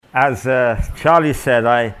As Charlie said,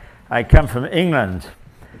 I come from England,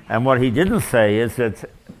 and what he didn't say is that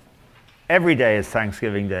every day is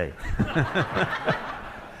Thanksgiving Day.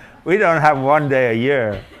 We don't have one day a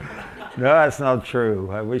year. No, that's not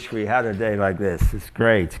true. I wish we had a day like this. It's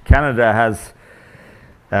great. Canada has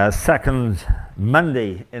second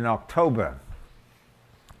Monday in October.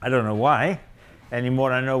 I don't know why, any more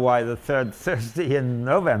than I know why the third Thursday in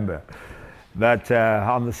November. But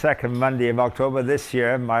on the second Monday of October this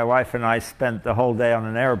year, my wife and I spent the whole day on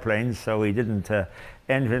an airplane, so we didn't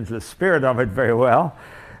enter into the spirit of it very well.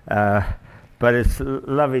 But it's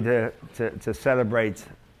lovely to celebrate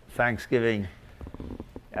Thanksgiving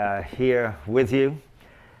here with you.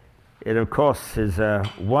 It, of course, is a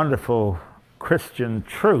wonderful Christian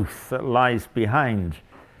truth that lies behind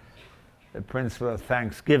the principle of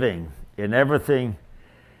thanksgiving. In everything,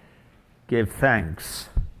 give thanks,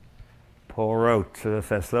 Paul wrote to the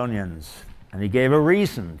Thessalonians. And he gave a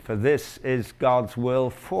reason, for this is God's will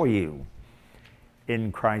for you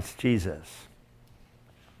in Christ Jesus.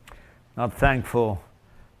 Not thankful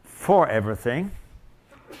for everything,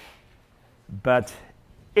 but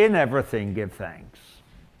in everything give thanks.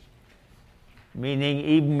 Meaning,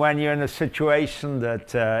 even when you're in a situation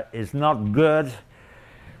that is not good,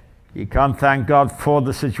 you can't thank God for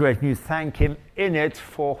the situation. You thank Him in it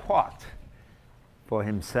for what? For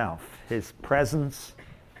Himself. His presence,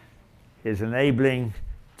 His enabling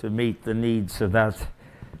to meet the needs of that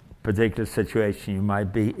particular situation you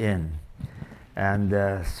might be in.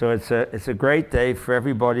 And so it's a great day for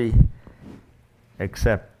everybody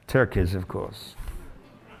except turkeys, of course.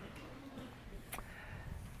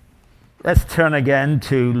 Let's turn again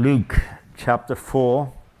to Luke chapter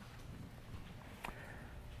 4.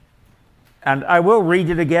 And I will read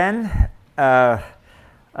it again.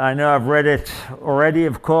 I know I've read it already,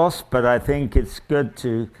 of course, but I think it's good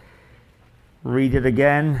to read it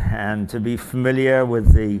again and to be familiar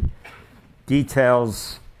with the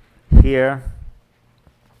details here.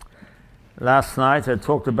 Last night I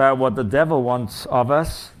talked about what the devil wants of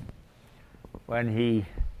us when he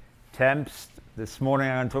tempts. This morning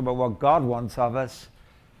I'm going to talk about what God wants of us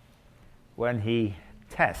when he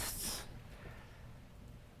tests.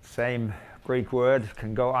 Same Greek word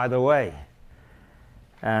can go either way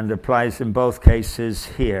and applies in both cases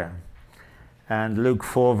here. And Luke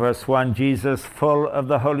 4 verse 1, Jesus, full of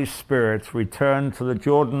the Holy Spirit, returned to the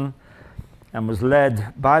Jordan and was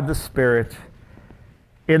led by the Spirit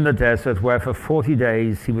in the desert, where for 40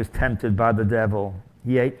 days he was tempted by the devil.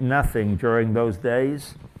 He ate nothing during those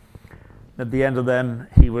days. At the end of them,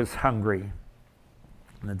 he was hungry.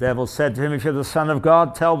 And the devil said to him, if you're the Son of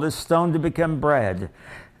God, tell this stone to become bread.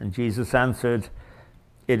 And Jesus answered,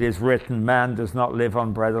 it is written, man does not live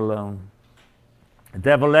on bread alone. The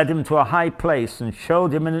devil led him to a high place and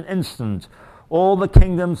showed him in an instant all the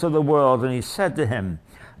kingdoms of the world. And he said to him,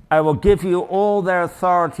 I will give you all their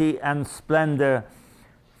authority and splendor,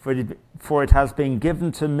 for it has been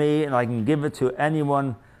given to me, and I can give it to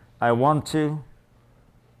anyone I want to.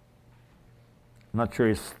 I'm not sure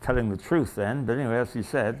he's telling the truth then, but anyway, as he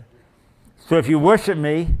said. So if you worship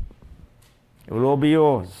me, it will all be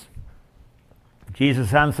yours.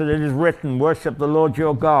 Jesus answered, it is written, worship the Lord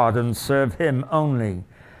your God and serve him only.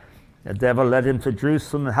 The devil led him to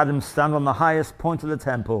Jerusalem and had him stand on the highest point of the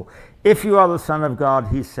temple. If you are the Son of God,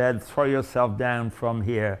 he said, throw yourself down from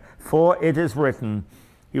here. For it is written,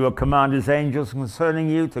 he will command his angels concerning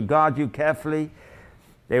you to guard you carefully.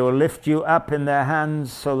 They will lift you up in their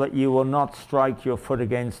hands so that you will not strike your foot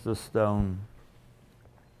against a stone.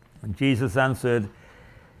 And Jesus answered,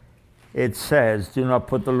 it says, do not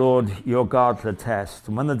put the Lord your God to the test.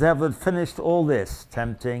 And when the devil had finished all this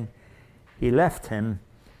tempting, he left him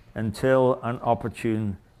until an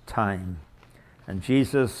opportune time. And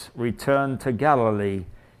Jesus returned to Galilee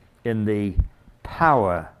in the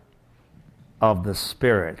power of the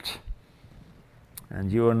Spirit.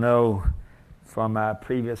 And you will know from our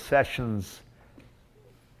previous sessions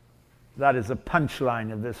that is a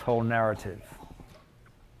punchline of this whole narrative.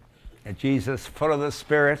 That Jesus, full of the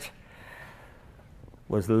Spirit,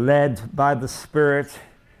 was led by the Spirit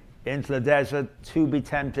into the desert to be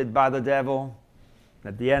tempted by the devil.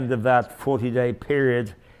 At the end of that 40-day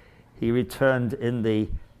period, he returned in the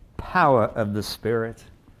power of the Spirit.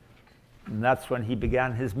 And that's when he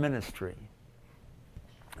began his ministry.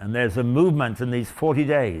 And there's a movement in these 40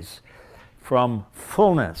 days from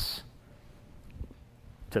fullness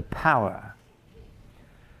to power.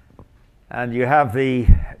 And you have the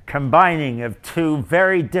combining of two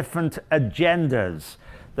very different agendas.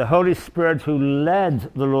 The Holy Spirit who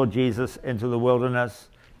led the Lord Jesus into the wilderness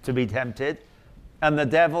to be tempted, and the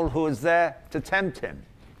devil who was there to tempt him.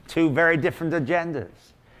 Two very different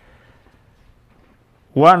agendas.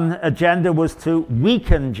 One agenda was to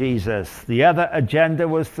weaken Jesus. The other agenda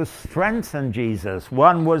was to strengthen Jesus.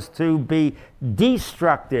 One was to be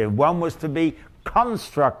destructive. One was to be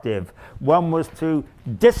constructive. One was to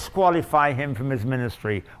disqualify him from his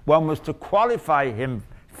ministry. One was to qualify him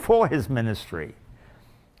for his ministry.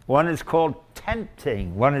 One is called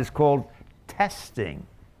tempting. One is called testing.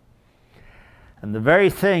 And the very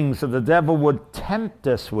things that the devil would tempt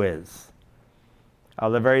us with are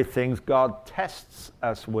the very things God tests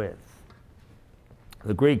us with.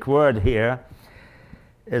 The Greek word here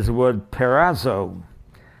is the word perazo,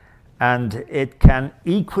 and it can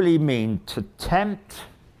equally mean to tempt,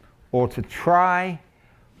 or to try,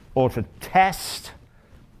 or to test,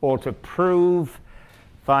 or to prove.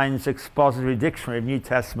 Vine's Expository Dictionary of New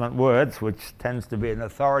Testament Words, which tends to be an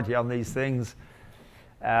authority on these things,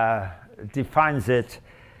 defines it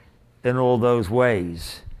in all those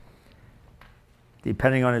ways,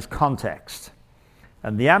 depending on its context.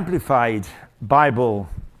 And the Amplified Bible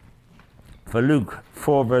for Luke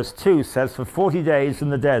 4 verse 2 says, for 40 days in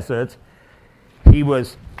the desert, he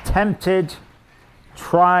was tempted,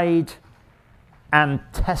 tried, and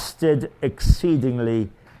tested exceedingly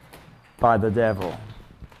by the devil.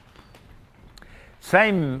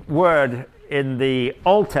 Same word in the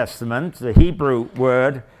Old Testament, the Hebrew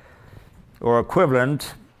word or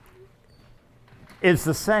equivalent is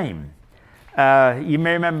the same. You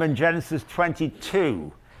may remember in Genesis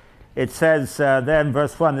 22, it says there in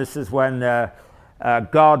verse 1, this is when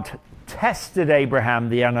God tested Abraham,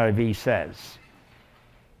 the NIV says.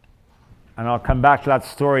 And I'll come back to that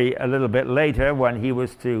story a little bit later when he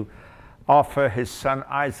was to offer his son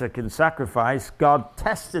Isaac in sacrifice. God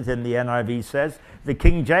tested him, the NIV says. The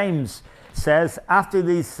King James says, after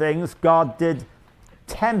these things, God did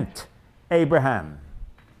tempt Abraham.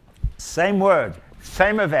 Same word,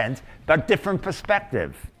 same event, but different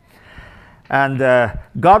perspective. And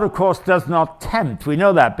God, of course, does not tempt. We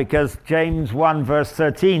know that because James 1 verse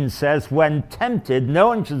 13 says, when tempted, no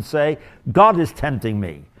one should say, God is tempting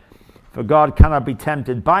me. For God cannot be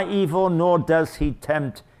tempted by evil, nor does he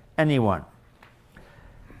tempt anyone.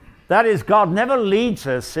 That is, God never leads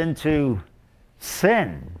us into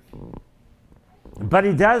sin, but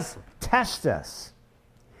he does test us.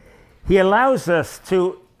 He allows us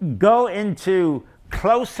to go into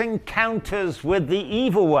close encounters with the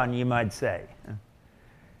evil one, you might say.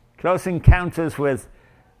 Close encounters with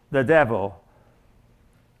the devil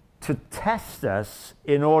to test us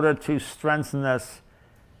in order to strengthen us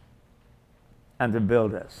and to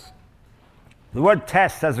build us. The word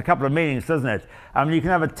test has a couple of meanings, doesn't it? I mean, you can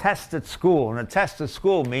have a test at school, and a test at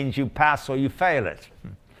school means you pass or you fail it.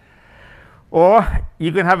 Or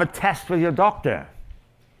you can have a test with your doctor.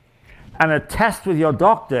 And a test with your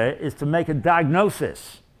doctor is to make a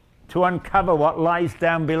diagnosis, to uncover what lies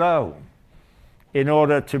down below in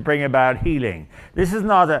order to bring about healing. This is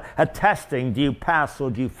not a testing, do you pass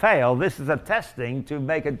or do you fail? This is a testing to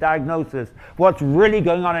make a diagnosis, what's really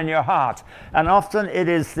going on in your heart. And often it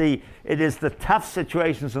is the tough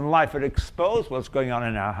situations in life that expose what's going on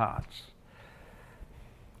in our hearts.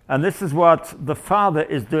 And this is what the Father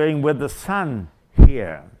is doing with the Son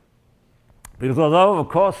here. Because although, of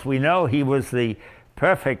course, we know he was the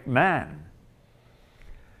perfect man,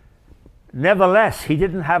 nevertheless, he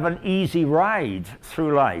didn't have an easy ride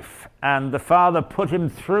through life. And the Father put him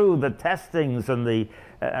through the testings and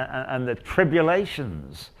the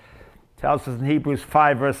tribulations. It tells us in Hebrews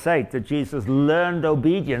 5 verse 8 that Jesus learned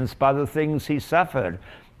obedience by the things he suffered.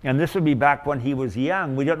 And this would be back when he was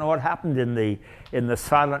young. We don't know what happened in the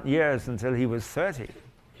silent years until he was 30.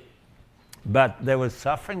 But there was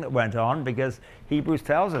suffering that went on because Hebrews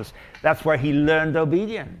tells us that's where he learned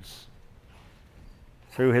obedience,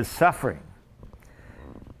 through his suffering.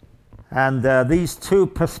 And these two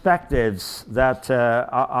perspectives that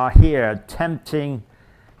are here, tempting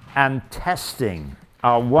and testing,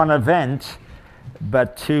 are one event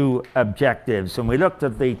but two objectives. And we looked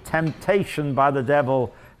at the temptation by the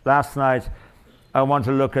devil last night. I want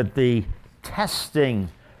to look at the testing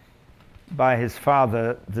by his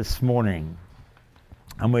Father this morning.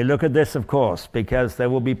 And we look at this, of course, because there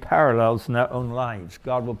will be parallels in our own lives.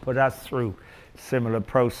 God will put us through similar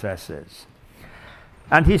processes.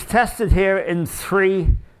 And he's tested here in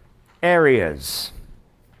three areas.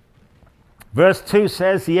 Verse 2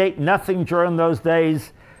 says he ate nothing during those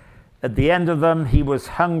days. At the end of them, he was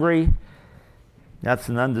hungry. That's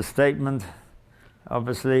an understatement,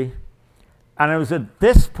 obviously. And it was at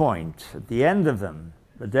this point, at the end of them,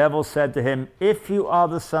 the devil said to him, if you are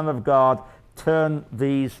the Son of God, turn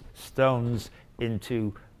these stones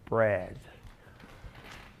into bread.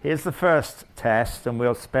 Here's the first test, and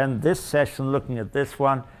we'll spend this session looking at this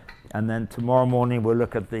one. And then tomorrow morning we'll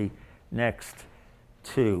look at the next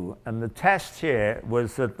two. And the test here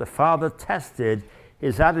was that the Father tested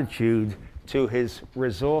his attitude to his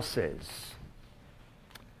resources.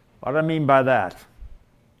 What I mean by that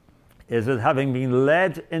is that having been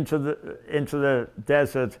led into the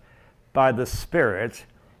desert by the Spirit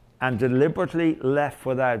and deliberately left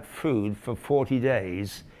without food for 40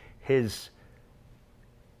 days, his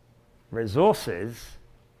resources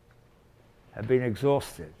have been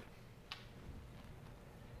exhausted.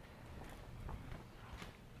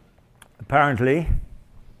 Apparently,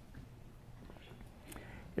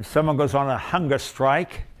 if someone goes on a hunger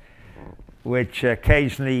strike, which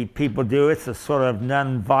occasionally people do, it's a sort of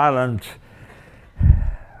non-violent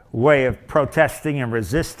way of protesting and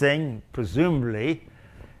resisting, presumably,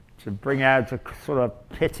 to bring out a sort of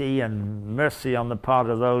pity and mercy on the part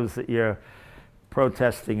of those that you're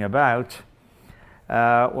protesting about.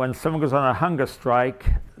 When someone goes on a hunger strike,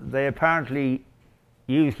 they apparently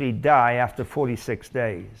usually die after 46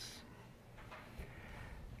 days.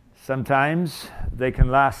 Sometimes they can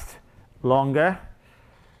last longer,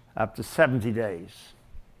 up to 70 days.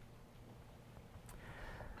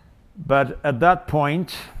 But at that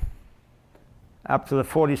point, up to the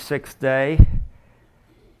 46th day,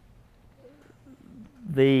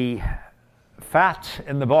 the fat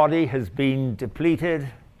in the body has been depleted,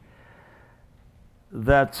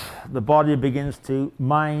 that the body begins to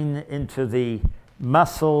mine into the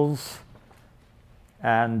muscles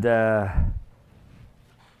and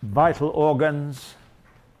vital organs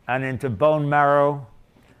and into bone marrow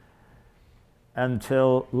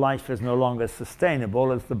until life is no longer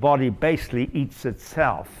sustainable, as the body basically eats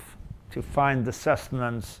itself to find the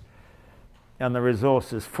sustenance and the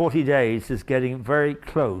resources. 40 days is getting very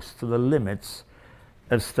close to the limits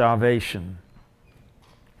of starvation.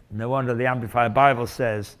 No wonder the Amplified Bible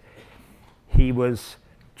says he was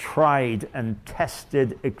tried and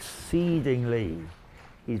tested exceedingly.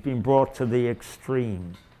 He's been brought to the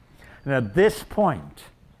extreme. And at this point,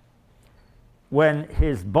 when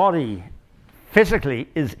his body physically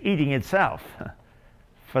is eating itself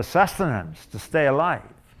for sustenance, to stay alive,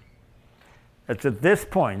 it's at this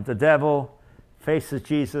point the devil faces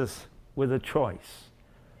Jesus with a choice.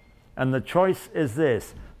 And the choice is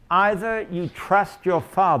this: either you trust your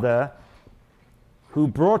Father who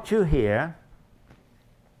brought you here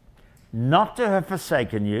not to have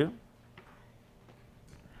forsaken you,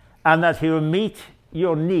 and that he will meet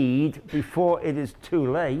your need before it is too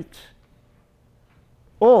late,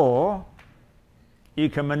 or you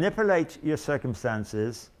can manipulate your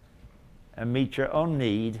circumstances and meet your own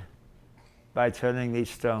need by turning these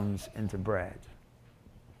stones into bread.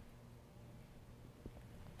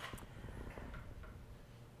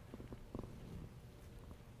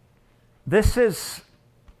 This is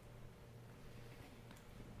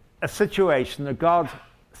a situation that God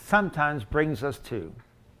sometimes brings us to.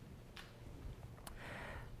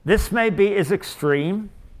 This maybe is extreme,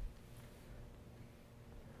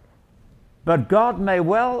 but God may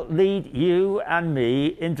well lead you and me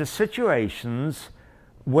into situations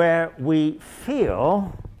where we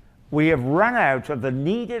feel we have run out of the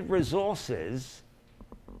needed resources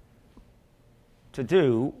to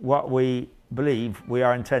do what we believe we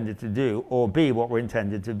are intended to do, or be what we're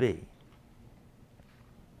intended to be.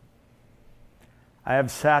 I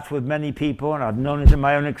have sat with many people, and I've known it in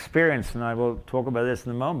my own experience, and I will talk about this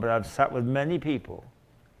in a moment, but I've sat with many people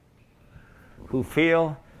who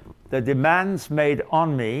feel the demands made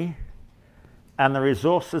on me and the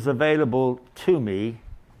resources available to me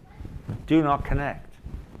do not connect.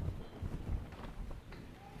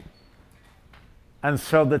 And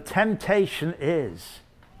so the temptation is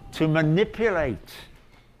to manipulate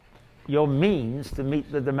your means to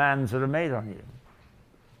meet the demands that are made on you.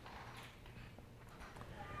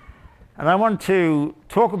 And I want to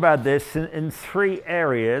talk about this in three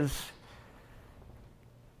areas.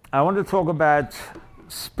 I want to talk about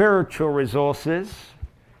spiritual resources,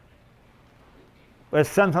 where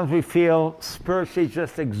sometimes we feel spiritually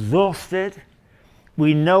just exhausted.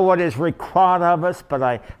 We know what is required of us, but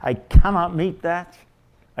I cannot meet that.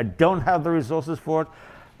 I don't have the resources for it.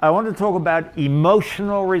 I want to talk about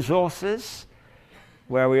emotional resources,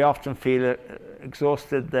 where we often feel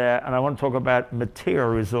exhausted there, and I want to talk about material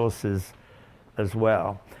resources as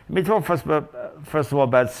well. Let me talk first of all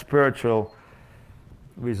about spiritual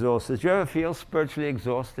resources. Do you ever feel spiritually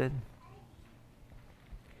exhausted?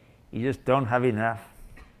 You just don't have enough.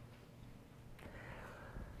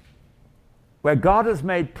 Where God has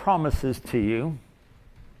made promises to you,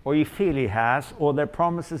 or you feel he has, or there are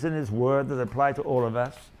promises in his word that apply to all of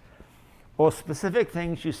us, or specific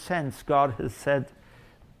things you sense God has said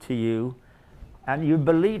to you, and you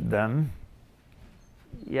believe them,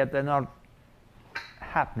 yet they're not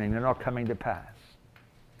happening, they're not coming to pass.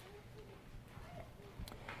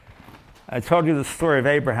 I told you the story of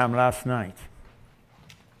Abraham last night.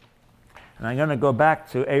 And I'm going to go back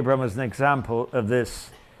to Abraham as an example of this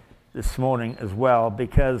morning as well,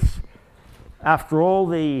 because after all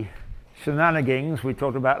the shenanigans we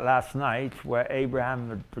talked about last night, where Abraham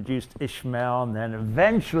had produced Ishmael, and then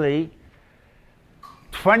eventually,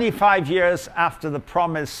 25 years after the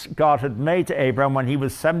promise God had made to Abraham, when he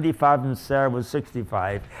was 75 and Sarah was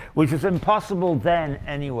 65, which was impossible then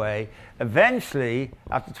anyway, eventually,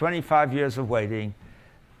 after 25 years of waiting,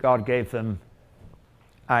 God gave them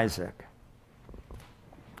Isaac.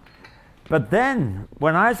 But then,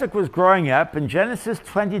 when Isaac was growing up, in Genesis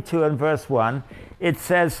 22 and verse 1, it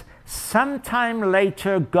says, sometime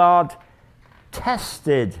later God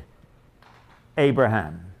tested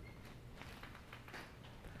Abraham.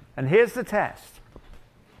 And here's the test.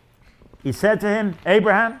 He said to him,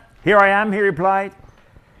 Abraham, here I am, he replied.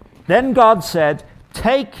 Then God said,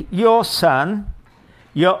 take your son,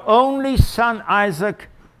 your only son Isaac,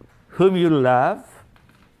 whom you love.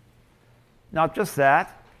 Not just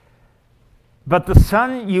that, but the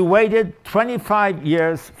son you waited 25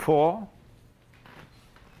 years for,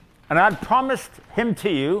 and I'd promised him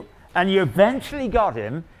to you, and you eventually got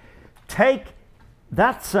him. Take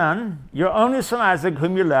that son, your only son Isaac,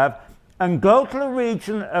 whom you love, and go to the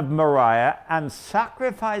region of Moriah and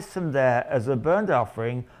sacrifice him there as a burnt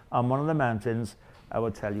offering on one of the mountains I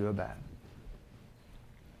will tell you about.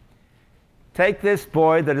 Take this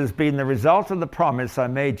boy that has been the result of the promise I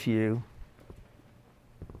made to you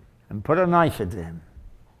and put a knife into him.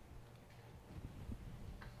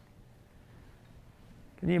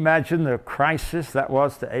 Can you imagine the crisis that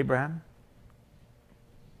was to Abraham?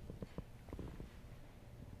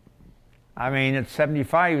 I mean, at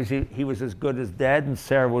 75, he was as good as dead, and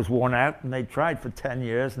Sarah was worn out, and they tried for 10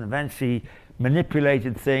 years, and eventually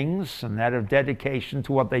manipulated things, and out of dedication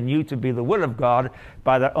to what they knew to be the will of God,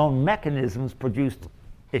 by their own mechanisms, produced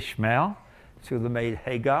Ishmael through the maid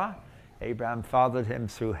Hagar. Abraham fathered him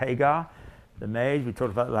through Hagar, the maid. We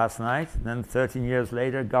talked about it last night. And then 13 years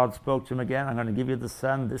later, God spoke to him again. I'm going to give you the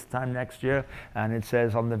son this time next year. And it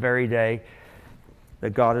says on the very day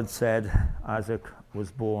that God had said, Isaac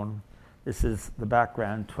was born. This is the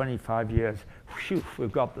background, 25 years. Phew,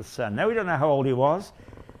 we've got the son. Now, we don't know how old he was.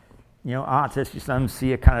 You know, artists, you sometimes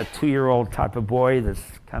see a kind of 2-year-old type of boy that's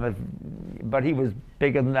kind of, but he was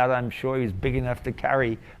bigger than that, I'm sure. He was big enough to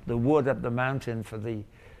carry the wood up the mountain for the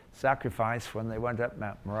sacrifice when they went up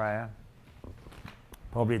Mount Moriah.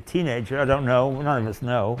 Probably a teenager, I don't know, none of us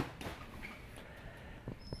know.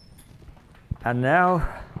 And now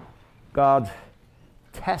God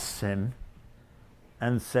tests him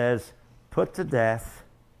and says, put to death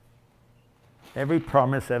every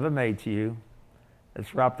promise ever made to you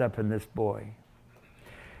that's wrapped up in this boy.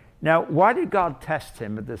 Now, why did God test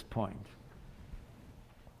him at this point?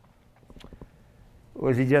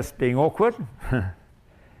 Was he just being awkward?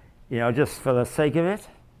 You know, just for the sake of it?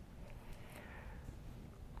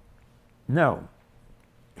 No.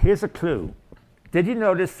 Here's a clue. Did you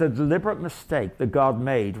notice the deliberate mistake that God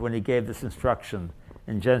made when he gave this instruction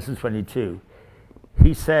in Genesis 22?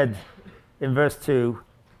 He said in verse 2,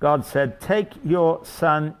 God said, take your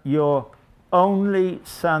son, your only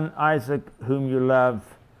son Isaac, whom you love,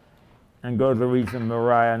 and go to the region of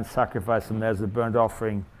Moriah and sacrifice him there as a burnt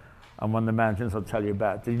offering on one of the mountains I'll tell you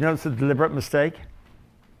about. Did you notice the deliberate mistake?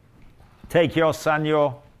 Take your son,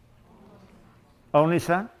 your only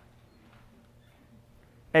son?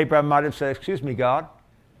 Abraham might have said, excuse me, God,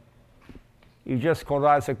 you just called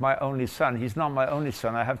Isaac my only son. He's not my only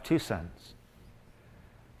son. I have 2 sons.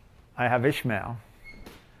 I have Ishmael,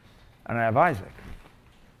 and I have Isaac.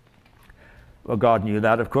 Well, God knew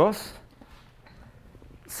that, of course.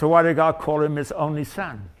 So why did God call him his only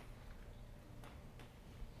son?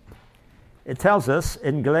 It tells us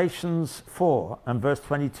in Galatians 4 and verse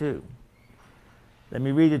 22. Let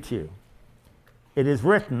me read it to you. It is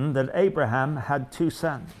written that Abraham had 2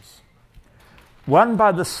 sons, one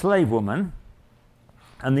by the slave woman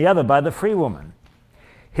and the other by the free woman.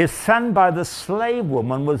 His son by the slave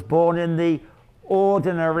woman was born in the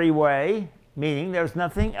ordinary way, meaning there's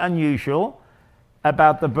nothing unusual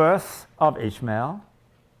about the birth of Ishmael.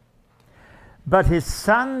 But his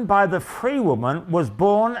son by the free woman was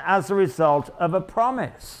born as a result of a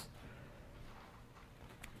promise.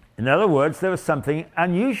 In other words, there was something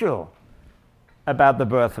unusual about the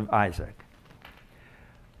birth of Isaac.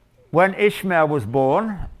 When Ishmael was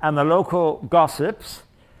born and the local gossips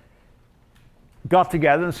got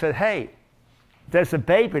together and said, hey, there's a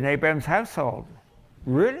baby in Abraham's household.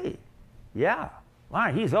 Really? Yeah.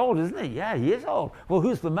 Wow, he's old, isn't he? Yeah, he is old. Well,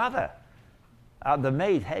 who's the mother? The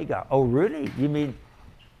maid, Hagar. Oh, really? You mean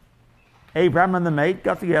Abraham and the maid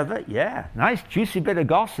got together? Yeah. Nice, juicy bit of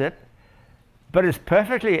gossip. But it's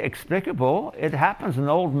perfectly explicable. It happens, an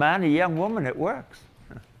old man, a young woman, it works.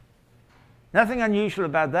 Nothing unusual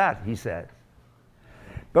about that, he said.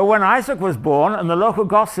 But when Isaac was born and the local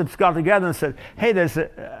gossips got together and said, hey, there's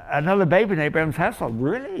another baby in Abraham's household.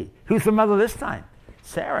 Really? Who's the mother this time?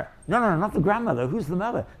 Sarah. No, not the grandmother. Who's the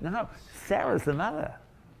mother? No, Sarah's the mother.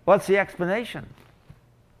 What's the explanation?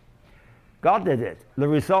 God did it. The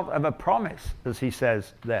result of a promise, as he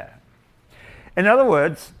says there. In other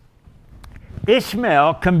words,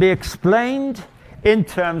 Ishmael can be explained in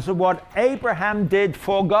terms of what Abraham did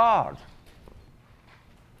for God.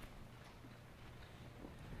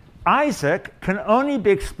 Isaac can only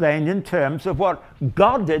be explained in terms of what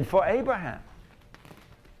God did for Abraham.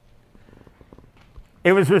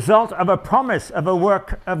 It was a result of a promise, of a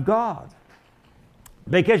work of God.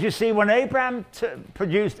 Because you see, when Abraham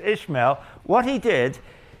produced Ishmael, what he did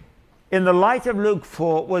in the light of Luke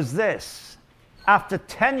 4 was this. After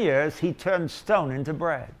 10 years, he turned stone into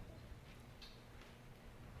bread.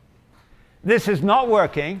 This is not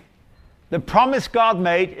working. The promise God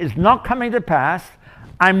made is not coming to pass.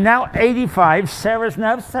 I'm now 85, Sarah's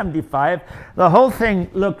now 75. The whole thing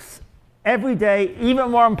looks every day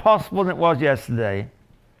even more impossible than it was yesterday.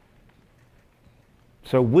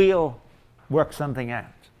 So we'll work something out.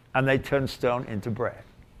 And they turn stone into bread.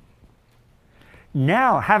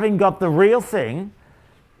 Now, having got the real thing,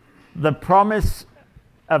 the promise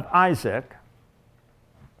of Isaac,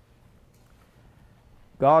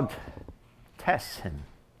 God tests him.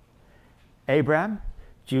 Abraham,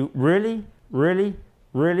 do you really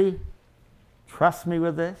trust me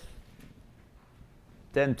with this?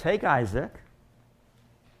 Then take Isaac.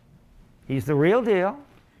 He's the real deal.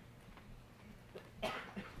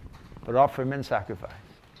 But offer him in sacrifice.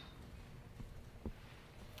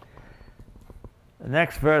 The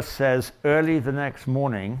next verse says, early the next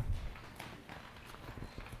morning,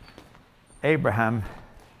 Abraham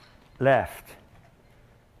left.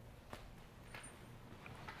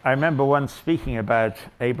 I remember once speaking about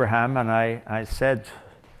Abraham, and I said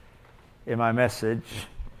in my message,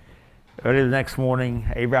 early the next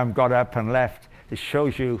morning, Abraham got up and left. It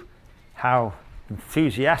shows you how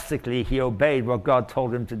enthusiastically he obeyed what God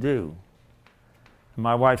told him to do. And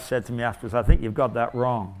my wife said to me afterwards, I think you've got that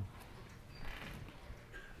wrong.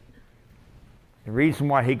 The reason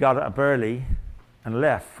why he got up early and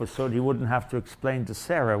left was so that he wouldn't have to explain to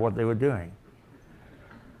Sarah what they were doing.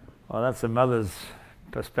 Well, that's a mother's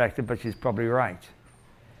perspective, but she's probably right.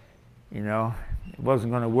 You know, it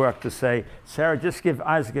wasn't going to work to say, Sarah, just give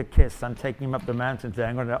Isaac a kiss. I'm taking him up the mountain today.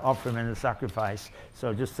 I'm going to offer him in a sacrifice.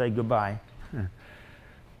 So just say goodbye.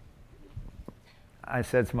 I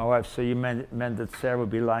said to my wife, so you meant that Sarah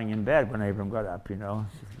would be lying in bed when Abram got up, you know.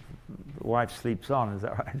 The wife sleeps on, is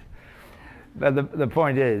that right? But the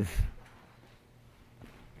point is,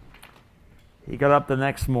 he got up the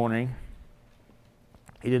next morning.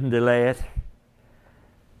 He didn't delay it.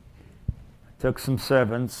 Took some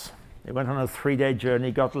servants. They went on a 3-day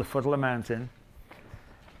journey, got to the foot of the mountain.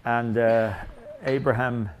 And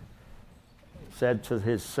Abraham said to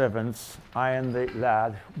his servants, I and the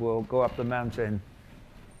lad will go up the mountain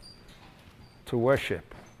to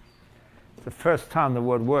worship. It's the first time the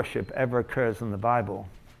word worship ever occurs in the Bible.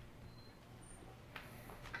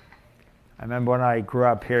 I remember when I grew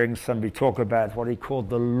up hearing somebody talk about what he called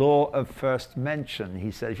the law of first mention. He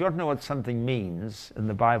said, if you want to know what something means in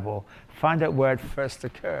the Bible, find out where it first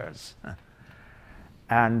occurs.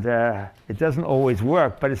 And it doesn't always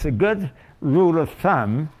work, but it's a good rule of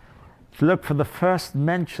thumb to look for the first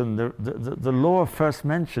mention, the law of first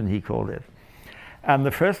mention, he called it. And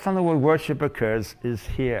the first time the word worship occurs is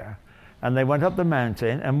here. And they went up the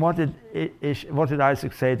mountain, and what did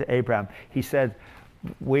Isaac say to Abraham? He said,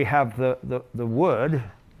 we have the wood,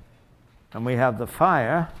 and we have the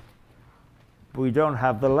fire, but we don't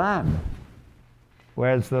have the lamb.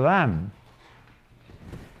 Where's the lamb?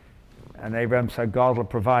 And Abraham said, God will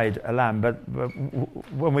provide a lamb. But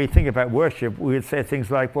when we think about worship, we would say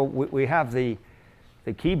things like, well, we have the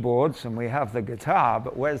keyboards and we have the guitar,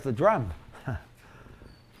 but where's the drum?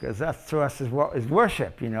 Because that to us is what is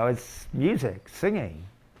worship, you know, it's music, singing.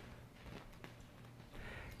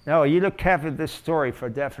 No, you look carefully at this story for a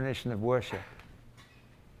definition of worship.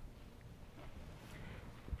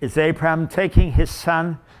 It's Abraham taking his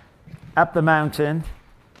son up the mountain.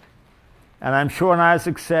 And I'm sure when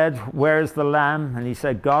Isaac said, where is the lamb? And he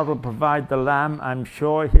said, God will provide the lamb. I'm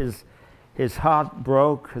sure his heart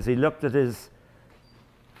broke as he looked at as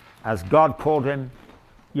God called him,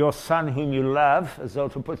 your son whom you love, as though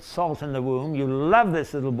to put salt in the wound. You love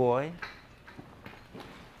this little boy.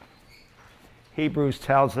 Hebrews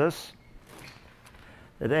tells us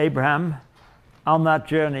that Abraham, on that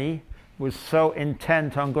journey, was so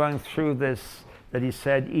intent on going through this that he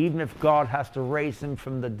said, even if God has to raise him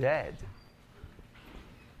from the dead,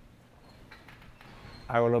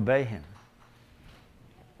 I will obey him.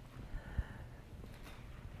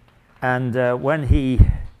 And when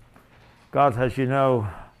God, as you know,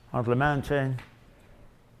 onto the mountain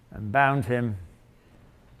and bound him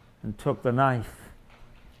and took the knife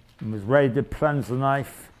and was ready to plunge the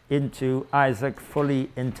knife into Isaac, fully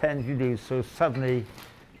intending to do so, suddenly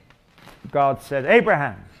God said,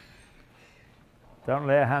 Abraham, don't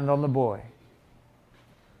lay a hand on the boy.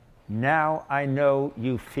 Now I know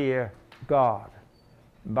you fear God.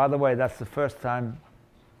 And by the way, that's the first time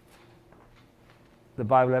the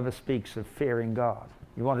Bible ever speaks of fearing God.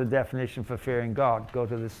 You want a definition for fearing God? Go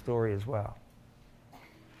to this story as well.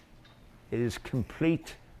 It is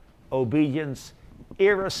complete obedience,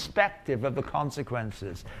 irrespective of the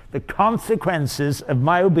consequences. The consequences of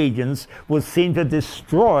my obedience will seem to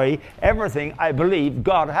destroy everything I believe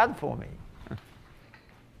God had for me.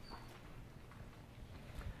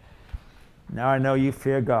 Now I know you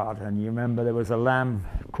fear God. And you remember there was a lamb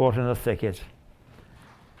caught in a thicket,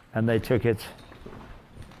 and they took it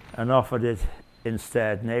and offered it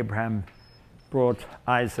instead. And Abraham brought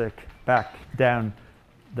Isaac back down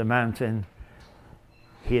the mountain.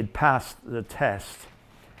 He had passed the test.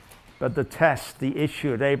 But the test, the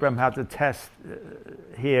issue that Abraham had to test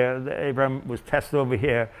here, that Abraham was tested over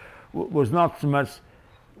here, was not so much,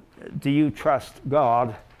 do you trust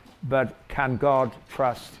God, but can God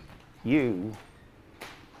trust you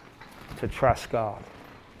to trust God?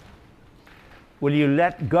 Will you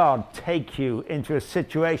let God take you into a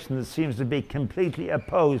situation that seems to be completely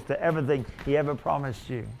opposed to everything he ever promised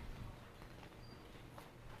you?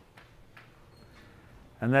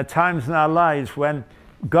 And there are times in our lives when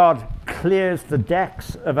God clears the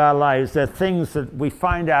decks of our lives. There are things that we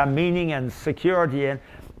find our meaning and security in,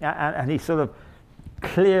 and he sort of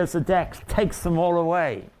clears the decks, takes them all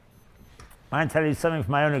away. I can tell you something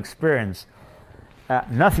from my own experience.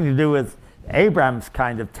 Nothing to do with Abraham's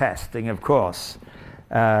kind of testing, of course.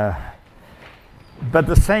 But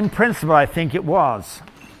the same principle, I think it was.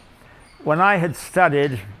 When I had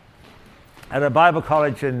studied at a Bible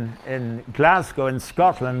college in Glasgow, in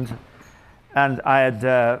Scotland, and I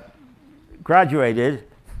had graduated,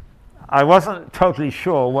 I wasn't totally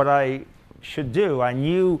sure what I should do. I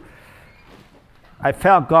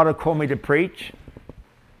felt God had called me to preach.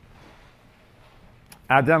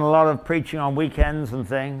 I'd done a lot of preaching on weekends and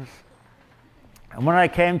things. And when I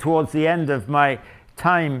came towards the end of my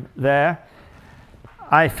time there,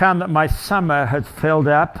 I found that my summer had filled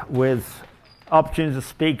up with opportunities to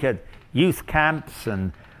speak at youth camps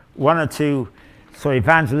and one or two sort of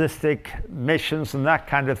evangelistic missions and that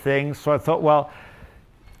kind of thing. So I thought, well,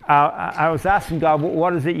 I was asking God,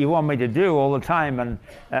 what is it you want me to do all the time?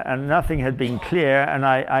 And nothing had been clear. And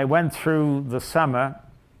I went through the summer.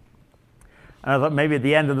 And I thought maybe at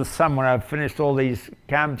the end of the summer, when I've finished all these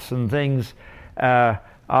camps and things, I'll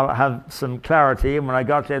have some clarity. And when I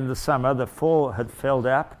got to the end of the summer, the fall had filled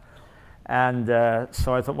up. And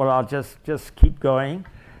so I thought, well, I'll just keep going.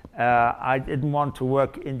 I didn't want to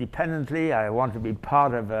work independently. I wanted to be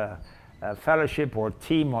part of a fellowship or a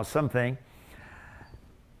team or something.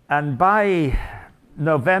 And by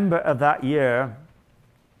November of that year,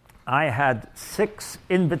 I had 6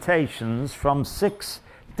 invitations from 6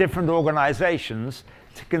 different organizations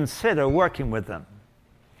to consider working with them.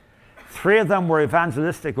 3 of them were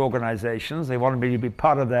evangelistic organizations. They wanted me to be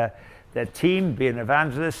part of their team, be an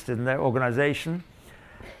evangelist in their organization.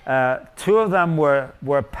 2 of them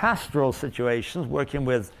were pastoral situations, working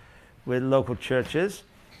with local churches.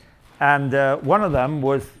 And one of them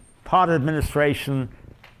was part administration,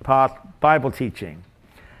 part Bible teaching.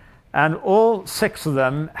 And all 6 of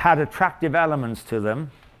them had attractive elements to them.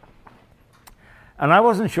 And I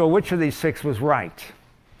wasn't sure which of these 6 was right.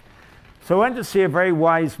 So I went to see a very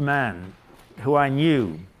wise man who I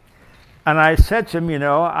knew. And I said to him, you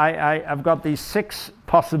know, I've got these 6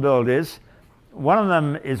 possibilities. One of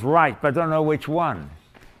them is right, but I don't know which one.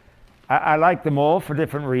 I like them all for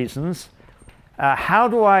different reasons. How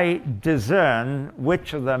do I discern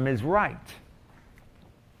which of them is right?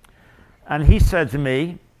 And he said to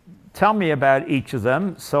me, tell me about each of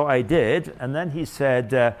them. So I did. And then he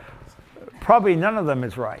said, probably none of them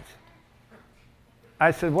is right. I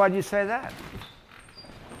said, why do you say that?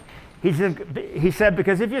 He said,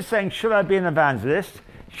 because if you're saying, should I be an evangelist?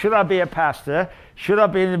 Should I be a pastor? Should I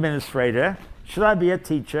be an administrator? Should I be a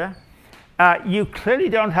teacher? you clearly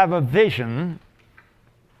don't have a vision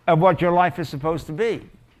of what your life is supposed to be.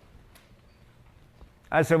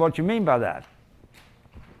 I said, what do you mean by that?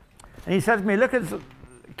 And he said to me, look at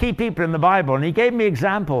key people in the Bible. And he gave me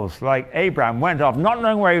examples, like Abraham went off, not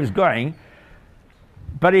knowing where he was going,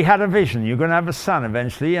 but he had a vision. You're going to have a son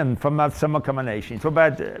eventually, and from that son will come a nation. He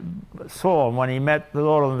talked about Saul when he met the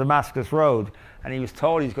Lord on the Damascus Road, and he was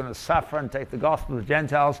told he's going to suffer and take the gospel to the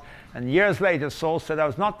Gentiles. And years later, Saul said, I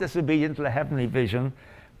was not disobedient to the heavenly vision,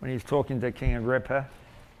 when he was talking to King Agrippa.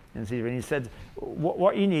 And he said,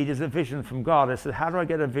 what you need is a vision from God. I said, how do I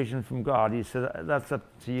get a vision from God? He said, that's up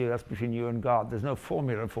to you. That's between you and God. There's no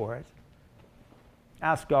formula for it.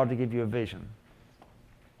 Ask God to give you a vision.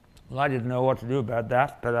 Well, I didn't know what to do about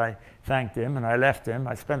that, but I thanked him and I left him.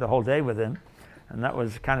 I spent a whole day with him, and that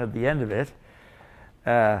was kind of the end of it.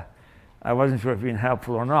 I wasn't sure if it had been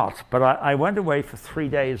helpful or not, but I went away for 3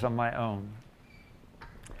 days on my own.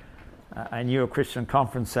 I knew a Christian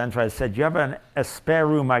conference center. I said, do you have a spare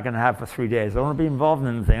room I can have for 3 days? I don't want to be involved in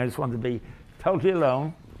anything. I just want to be totally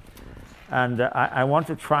alone. And I want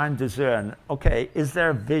to try and discern, okay, is there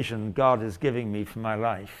a vision God is giving me for my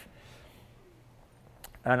life?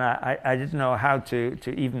 And I didn't know how to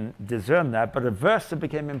even discern that, but a verse that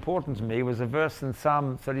became important to me was a verse in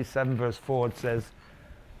Psalm 37, verse 4. It says,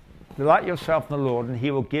 delight yourself in the Lord, and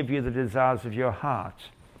he will give you the desires of your heart.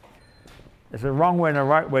 There's a wrong way and a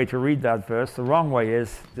right way to read that verse. The wrong way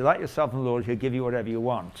is, delight yourself in the Lord, he'll give you whatever you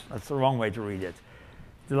want. That's the wrong way to read it.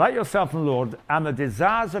 Delight yourself in the Lord, and the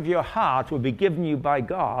desires of your heart will be given you by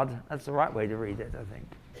God. That's the right way to read it, I think.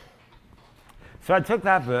 So I took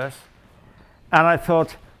that verse, and I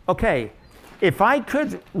thought, okay, if I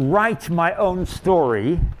could write my own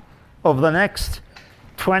story over the next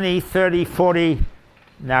 20, 30, 40,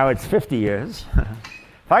 now it's 50 years.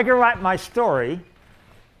 If I could write my story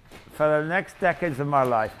for the next decades of my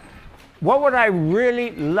life, what would I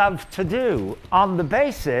really love to do on the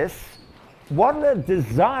basis, what are the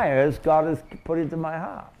desires God has put into my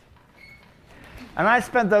heart? And I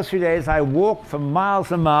spent those 3 days, I walked for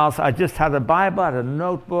miles and miles. I just had a Bible, I had a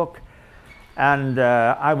notebook, and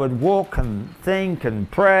I would walk and think and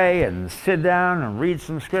pray and sit down and read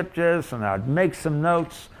some scriptures, and I'd make some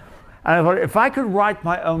notes. And I thought, if I could write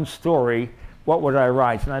my own story, what would I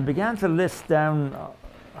write? And I began to list down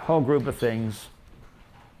a whole group of things.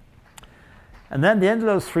 And then at the end of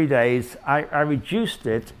those 3 days, I reduced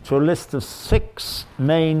it to a list of 6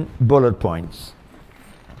 main bullet points.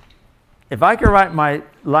 If I could write my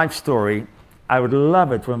life story, I would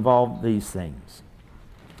love it to involve these things,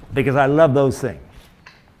 because I love those things.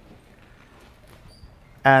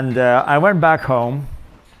 And I went back home.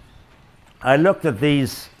 I looked at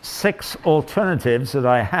these 6 alternatives that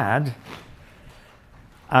I had,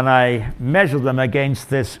 and I measured them against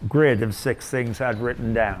this grid of 6 things I'd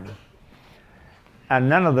written down. And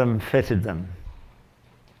none of them fitted them.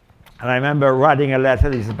 And I remember writing a letter.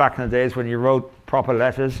 These are back in the days when you wrote proper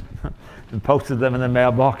letters and posted them in the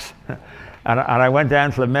mailbox. And I went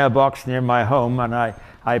down to the mailbox near my home, and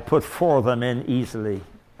I put 4 of them in easily.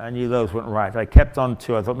 I knew those weren't right. I kept on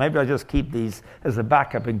 2. I thought maybe I'll just keep these as a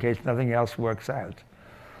backup in case nothing else works out.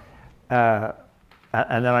 And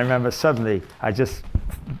then I remember suddenly I just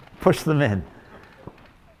pushed them in,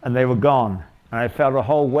 and they were gone. And I felt a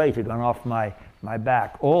whole weight had gone off my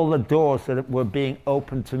back. All the doors that were being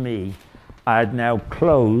opened to me, I had now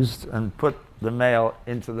closed and put the mail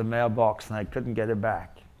into the mailbox, and I couldn't get it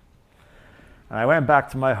back. And I went back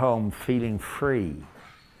to my home feeling free.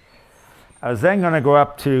 I was then going to go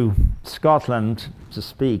up to Scotland to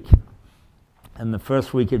speak in the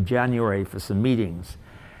first week of January for some meetings.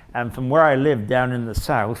 And from where I lived down in the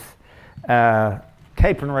south,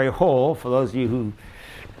 Capernwray Hall, for those of you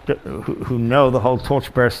who know the whole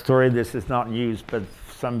Torchbearer story, this is not news, but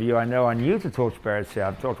some of you I know are new to Torchbearer. So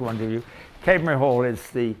I've talked to one of you. Capernwray Hall is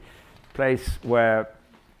the place where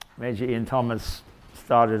Major Ian Thomas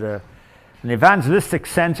started an evangelistic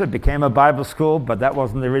center, became a Bible school, but that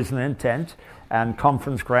wasn't the original intent, and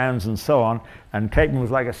conference grounds and so on. And Capernwray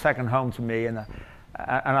was like a second home to me. And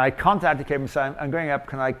I contacted Capernwray and said, I'm going up,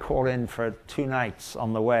 can I call in for 2 nights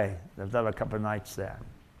on the way? They've done a couple of nights there.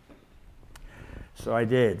 So I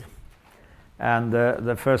did. And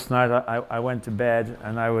the first night I went to bed,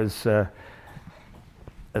 and I was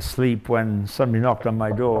asleep when somebody knocked on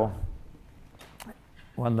my door,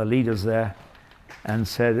 one of the leaders there, and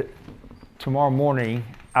said, tomorrow morning,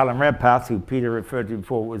 Alan Redpath, who Peter referred to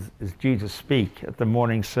before, is due to speak at the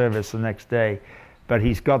morning service the next day, but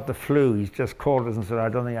he's got the flu. He's just called us and said, I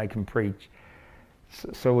don't think I can preach.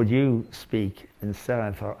 So would you speak instead?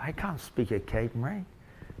 I thought, I can't speak at Capernwray.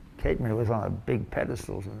 Capernwray was on a big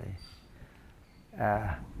pedestal to me.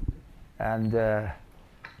 And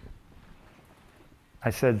I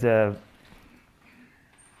said,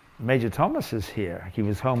 Major Thomas is here. He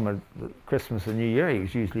was home at Christmas and New Year. He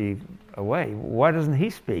was usually away. Why doesn't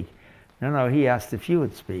he speak? No, he asked if you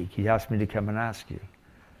would speak. He asked me to come and ask you.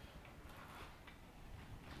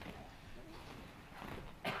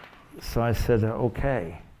 So I said,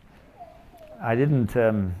 okay. I didn't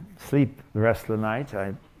sleep the rest of the night.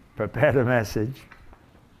 I prepared a message,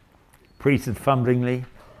 preached it fumblingly.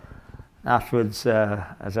 Afterwards,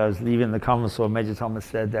 as I was leaving the conference hall, Major Thomas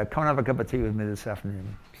said, come and have a cup of tea with me this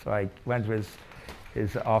afternoon. So I went to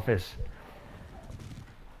his office.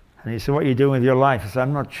 And he said, what are you doing with your life? I said,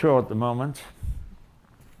 I'm not sure at the moment.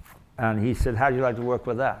 And he said, how do you like to work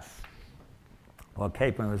with us? Well,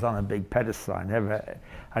 Capeman was on a big pedestal.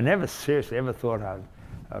 I never seriously ever thought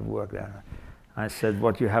I'd work there. I said,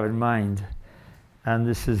 what do you have in mind? And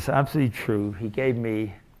this is absolutely true. He gave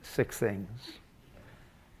me 6 things.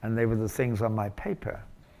 And they were the things on my paper.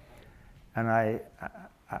 And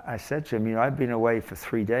I said to him, I've been away for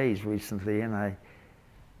 3 days recently, and I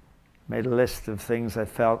made a list of things I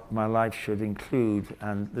felt my life should include,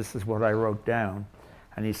 and this is what I wrote down.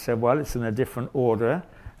 And he said, well, it's in a different order,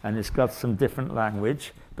 and it's got some different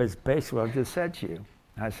language, but it's basically what I just said to you.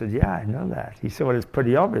 I said, yeah, I know that. He said, well, it's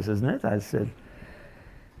pretty obvious, isn't it? I said,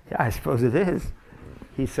 yeah, I suppose it is.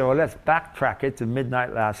 He said, well, let's backtrack it to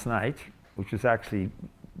midnight last night, which was actually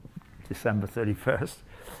December 31st.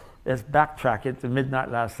 Let's backtrack it to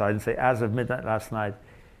midnight last night and say, as of midnight last night,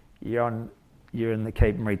 you're in the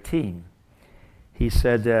Cape Murray team. He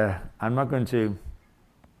said, I'm not going to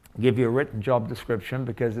give you a written job description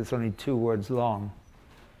because it's only 2 words long.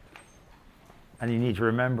 And you need to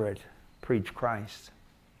remember it. Preach Christ.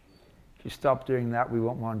 If you stop doing that, we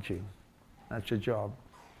won't want you. That's your job.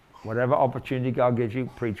 Whatever opportunity God gives you,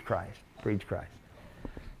 preach Christ. Preach Christ.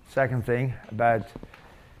 Second thing about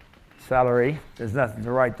salary, there's nothing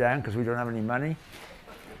to write down because we don't have any money.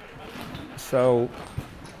 So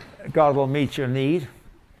God will meet your need.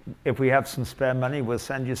 If we have some spare money, we'll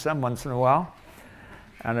send you some once in a while.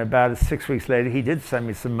 And about 6 weeks later, he did send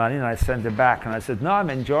me some money, and I sent it back. And I said, no,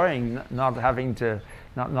 I'm enjoying not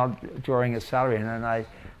drawing a salary. And then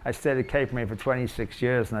I stayed at Cape Murray for 26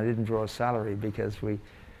 years, and I didn't draw a salary because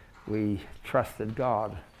we trusted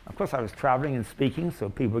God. Of course, I was traveling and speaking, so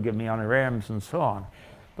people would give me honorariums and so on.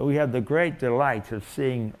 But we had the great delight of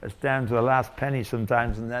seeing us down to the last penny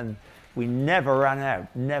sometimes, and then we never ran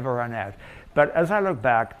out. But as I look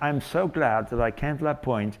back, I'm so glad that I came to that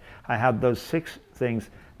point. I had those 6 things,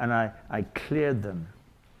 and I cleared them.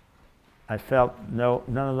 I felt, no,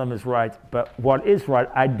 none of them is right, but what is right,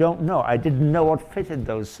 I don't know. I didn't know what fitted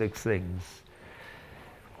those 6 things.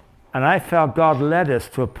 And I felt God led us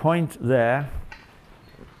to a point there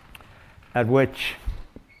at which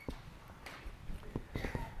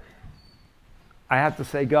I had to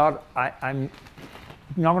say, God, I'm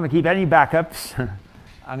not going to keep any backups.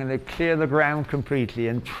 I'm going to clear the ground completely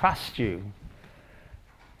and trust you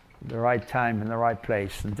at the right time in the right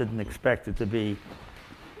place, and didn't expect it to be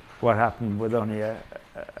what happened with only a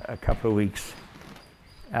couple of weeks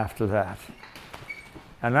after that.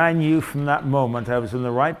 And I knew from that moment I was in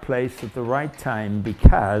the right place at the right time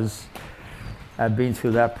because I'd been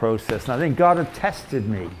through that process. And I think God had tested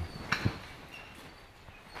me.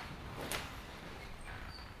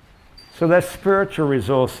 So there's spiritual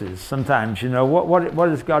resources sometimes, what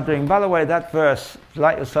is God doing? By the way, that verse,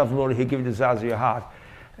 delight yourself in the Lord, he'll give you the desires of your heart.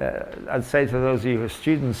 I'd say to those of you who are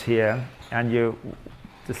students here and you're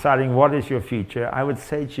deciding what is your future, I would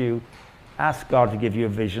say to you, ask God to give you a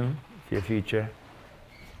vision for your future.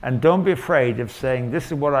 And don't be afraid of saying, this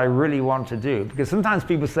is what I really want to do. Because sometimes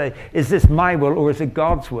people say, is this my will or is it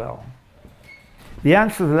God's will? The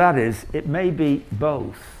answer to that is, it may be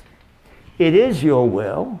both. It is your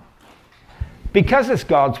will, because it's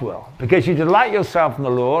God's will, because you delight yourself in the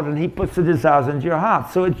Lord and he puts the desires into your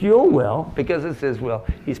heart. So it's your will, because it's his will,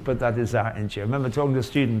 he's put that desire into you. I remember talking to a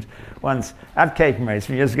student once at Cape Murray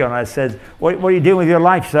some years ago, and I said, what are you doing with your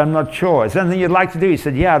life? He said, I'm not sure. Is there anything you'd like to do? He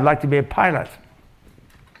said, yeah, I'd like to be a pilot.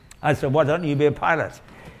 I said, why don't you be a pilot?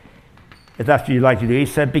 If that's what you'd like to do. He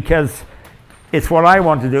said, because it's what I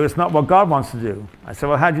want to do, it's not what God wants to do. I said,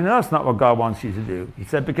 well, how do you know it's not what God wants you to do? He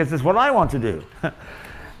said, because it's what I want to do.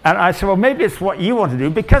 And I said, well, maybe it's what you want to do,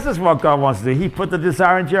 because it's what God wants to do. He put the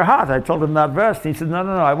desire into your heart. I told him that verse. And he said, no,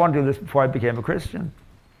 I want to do this before I became a Christian.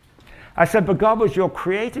 I said, but God was your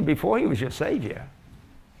creator before he was your savior.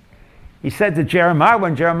 He said to Jeremiah,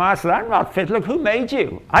 when Jeremiah said, I'm not fit. Look, who made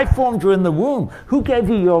you? I formed you in the womb. Who gave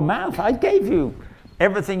you your mouth? I gave you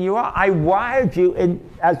everything you are. I wired you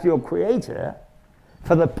as your creator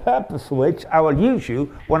for the purpose for which I will use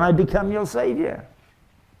you when I become your savior.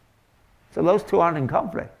 So those two aren't in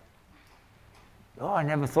conflict. Oh, I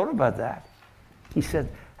never thought about that. He said,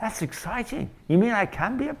 that's exciting. You mean I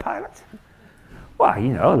can be a pilot?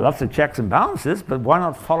 Well, lots of checks and balances, but why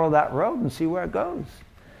not follow that road and see where it goes?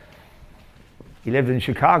 He lived in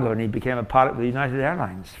Chicago and he became a pilot with United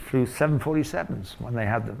Airlines, flew 747s when they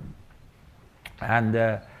had them.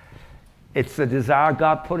 And it's the desire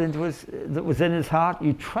God put that was in his heart.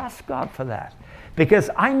 You trust God for that. Because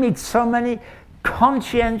I meet so many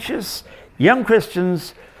conscientious young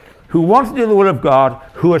Christians who want to do the will of God,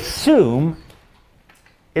 who assume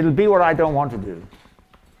it'll be what I don't want to do.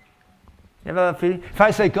 You know that feeling? If I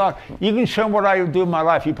say, God, you can show me what I do in my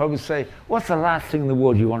life, you probably say, what's the last thing in the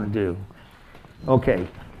world you want to do? Okay,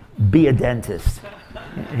 be a dentist.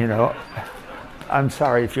 I'm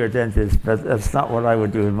sorry if you're a dentist, but that's not what I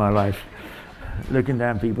would do in my life. Looking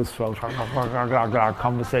down people's throats,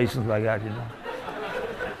 conversations like that,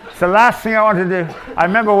 It's the last thing I want to do. I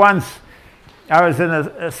remember once I was in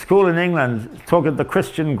a school in England talking to the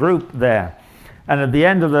Christian group there, and at the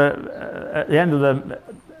end of the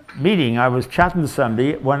meeting, I was chatting to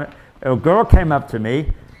somebody when a girl came up to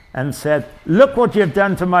me and said, look what you've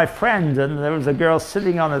done to my friend. And there was a girl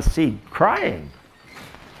sitting on a seat crying.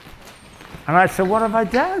 And I said, what have I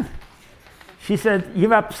done? She said,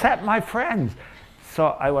 you've upset my friend. So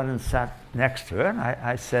I went and sat next to her and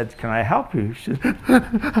I said, can I help you? She said,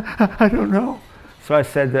 I don't know. So I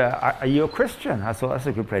said, are you a Christian? I thought, that's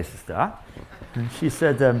a good place to start. And she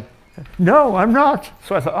said, no, I'm not.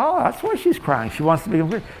 So I thought, oh, that's why she's crying. She wants to be a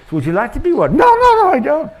Christian. So would you like to be one? No, I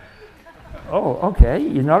don't. Oh, okay,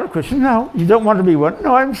 you're not a Christian? No, you don't want to be one?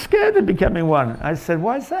 No, I'm scared of becoming one. I said,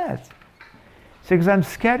 why is that? She said, because I'm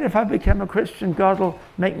scared if I become a Christian, God will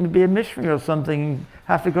make me be a missionary or something,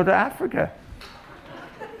 have to go to Africa.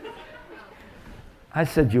 I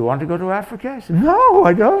said, do you want to go to Africa? She said, no,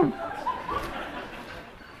 I don't.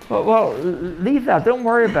 Well, leave that. Don't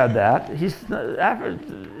worry about that.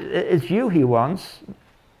 It's you he wants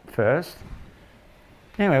first.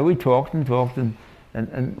 Anyway, we talked,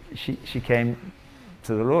 and she came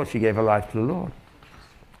to the Lord. She gave her life to the Lord.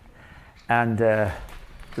 And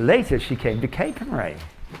later she came to Capernwray.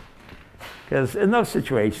 Because in those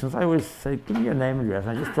situations, I always say, give me your name and address.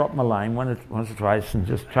 And I just drop my line once or twice and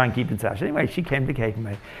just try and keep in touch. Anyway, she came to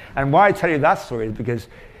Capernwray. And why I tell you that story is because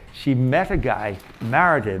she met a guy,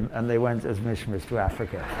 married him, and they went as missionaries to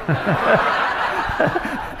Africa.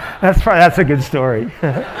 That's a good story.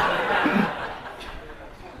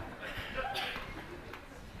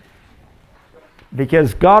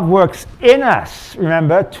 Because God works in us,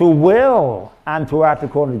 remember, to will and to act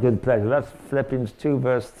according to good pleasure. That's Philippians 2,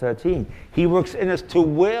 verse 13. He works in us to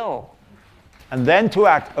will and then to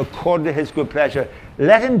act according to his good pleasure.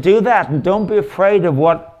 Let him do that, and don't be afraid of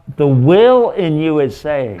what the will in you is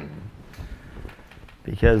saying,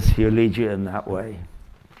 because he'll lead you in that way.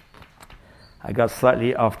 I got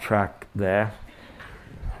slightly off track there.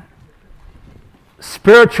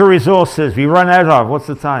 Spiritual resources we run out of. What's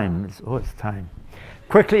the time? It's time.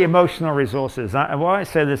 Quickly, emotional resources. Why I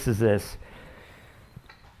say this is this.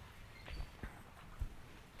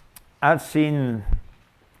 I've seen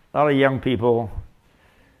a lot of young people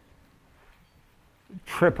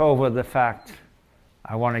trip over the fact,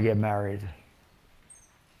 I want to get married.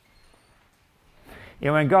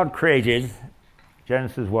 When God created,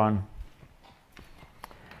 Genesis 1,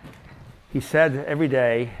 he said every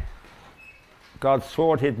day, God saw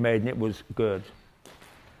what he'd made and it was good.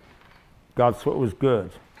 God saw it was good.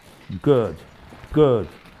 Good. Good.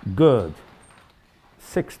 Good.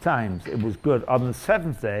 6 times it was good. On the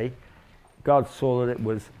 7th day, God saw that it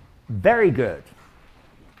was very good.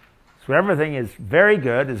 So everything is very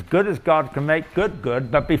good, as good as God can make good.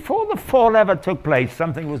 But before the fall ever took place,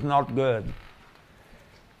 something was not good.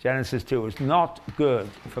 Genesis 2, it was not good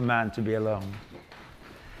for man to be alone.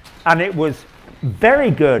 And it was very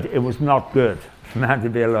good, it was not good for man to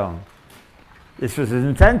be alone. This was his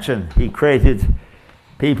intention. He created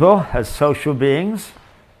people as social beings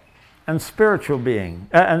and spiritual beings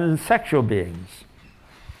and sexual beings.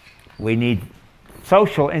 We need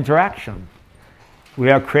social interaction. We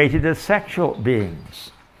are created as sexual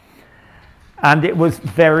beings. And it was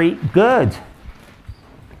very good.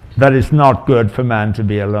 That it's not good for man to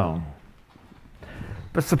be alone.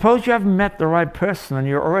 But suppose you haven't met the right person and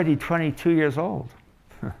you're already 22 years old.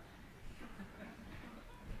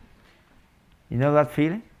 You know that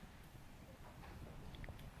feeling?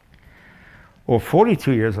 Or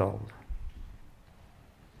 42 years old.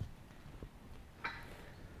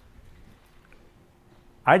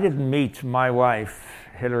 I didn't meet my wife,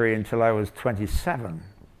 Hillary, until I was 27.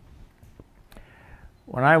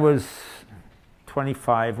 When I was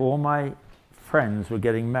 25, all my friends were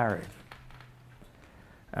getting married.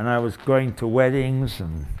 And I was going to weddings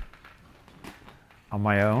and on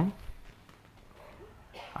my own.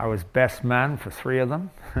 I was best man for 3 of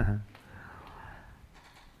them. And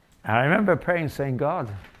I remember praying, saying, God,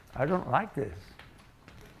 I don't like this.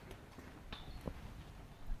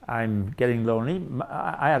 I'm getting lonely.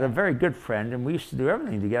 I had a very good friend, and we used to do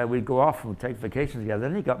everything together. We'd go off and we'd take vacations together.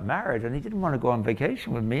 Then he got married, and he didn't want to go on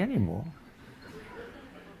vacation with me anymore.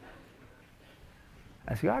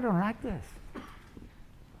 I said, I don't like this.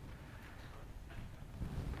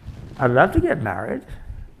 I'd love to get married,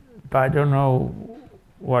 but I don't know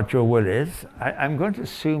what your will is. I'm going to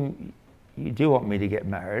assume you do want me to get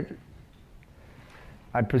married.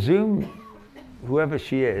 I presume whoever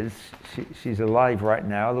she is, she's alive right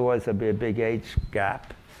now, otherwise there'll be a big age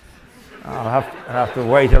gap. I'll have to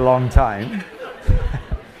wait a long time.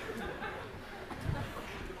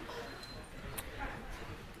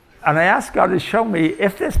 And I asked God to show me,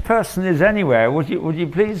 if this person is anywhere, would you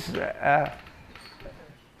please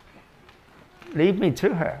lead me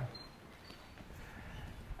to her?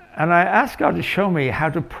 And I asked God to show me how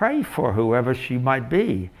to pray for whoever she might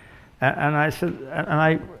be. And I said, and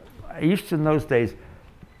I used to in those days,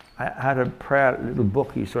 I had a prayer little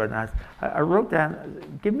book you saw, and I wrote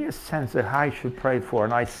down, give me a sense of how I should pray for her.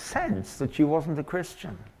 And I sensed that she wasn't a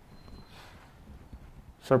Christian.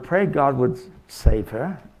 So I prayed God would save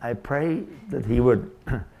her. I prayed that he would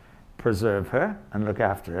preserve her and look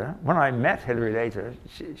after her. When I met Hillary later,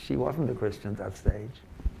 she wasn't a Christian at that stage.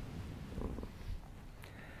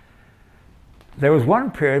 There was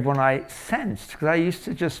one period when I sensed, because I used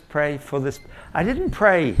to just pray for this. I didn't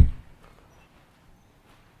pray,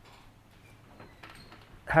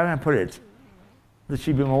 how do I put it, that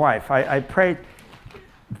she'd be my wife. I prayed,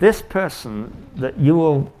 this person, that you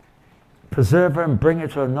will preserve her and bring her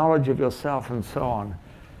to a knowledge of yourself and so on,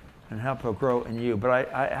 and help her grow in you. But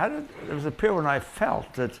there was a period when I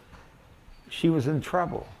felt that she was in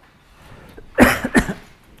trouble.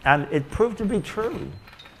 And it proved to be true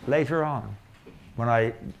later on, when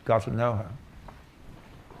I got to know her.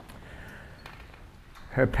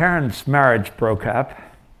 Her parents' marriage broke up.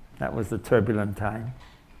 That was the turbulent time.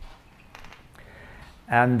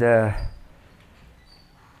 And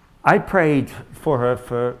I prayed for her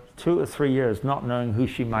for 2 or 3 years, not knowing who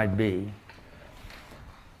she might be.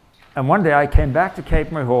 And one day I came back to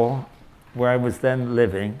Cape Murray Hall, where I was then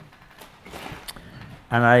living,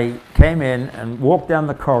 and I came in and walked down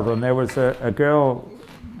the corridor, and there was a girl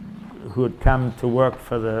who had come to work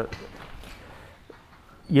for the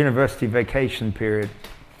university vacation period.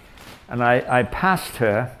 And I passed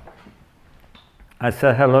her. I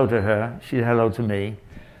said hello to her. She said hello to me.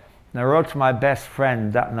 And I wrote to my best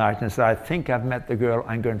friend that night and said, I think I've met the girl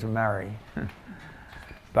I'm going to marry.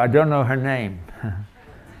 But I don't know her name.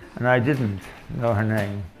 And I didn't know her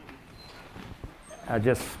name. I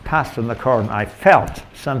just passed her in the corridor and I felt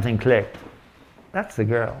something click. That's the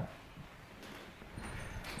girl.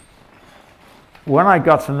 When I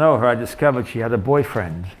got to know her, I discovered she had a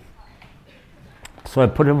boyfriend. So I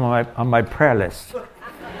put him on my prayer list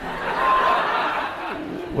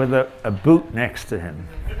with a boot next to him.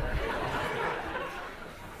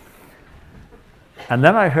 And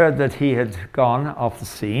then I heard that he had gone off the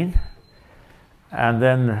scene, and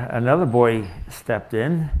then another boy stepped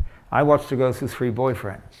in. I watched her go through 3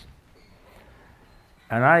 boyfriends.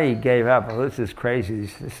 And I gave up. Oh, this is crazy.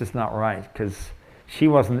 This is not right, because she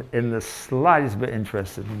wasn't in the slightest bit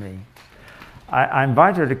interested in me. I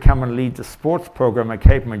invited her to come and lead the sports program at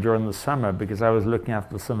Cape Murray during the summer, because I was looking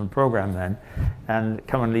after the summer program then, and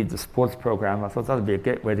come and lead the sports program. I thought that would be a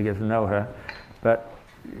great way to get to know her. But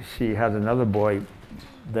she had another boy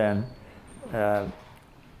then.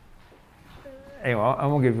 Anyway, I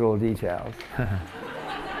won't give you all the details.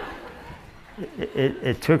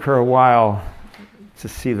 It took her a while to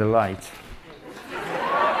see the light.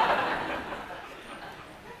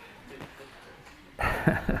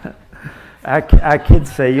 Our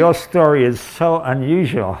kids say, your story is so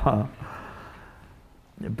unusual.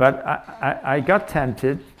 But I got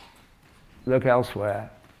tempted, look elsewhere.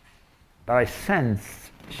 But I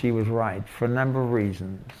sensed she was right for a number of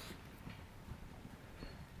reasons.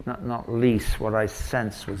 Not least what I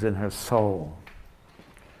sensed was in her soul.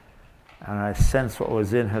 And I sensed what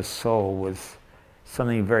was in her soul was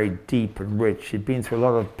something very deep and rich. She'd been through a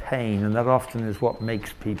lot of pain, and that often is what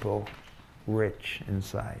makes people rich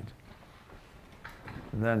inside.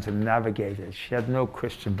 Learn to navigate it. She had no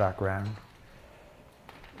Christian background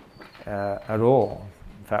at all.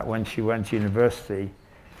 In fact, when she went to university,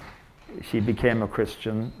 she became a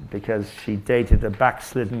Christian because she dated a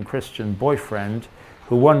backslidden Christian boyfriend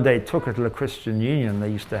who one day took her to the Christian union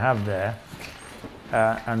they used to have there,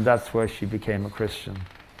 and that's where she became a Christian.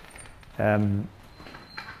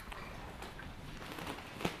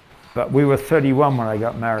 But we were 31 when we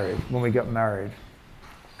got married.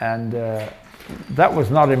 And that was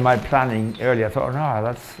not in my planning earlier. I thought, no,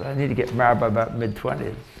 I need to get married by about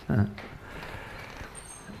mid-20s.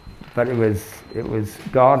 But it was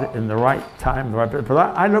God in the right time, the right place. But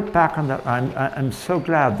I look back on that, I'm so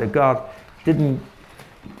glad that God didn't,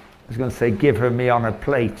 I was going to say, give me on a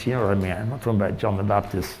plate, you know what I mean? I'm not talking about John the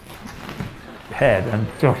Baptist's head, I'm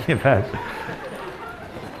talking about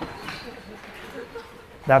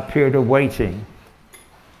that period of waiting.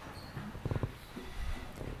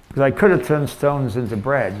 Because I could have turned stones into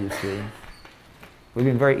bread, you see. It would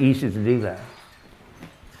have been very easy to do that.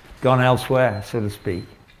 Gone elsewhere, so to speak.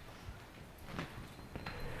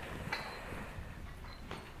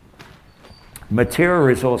 Material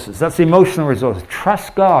resources, that's emotional resources.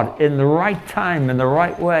 Trust God in the right time, in the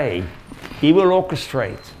right way. He will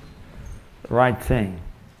orchestrate the right thing.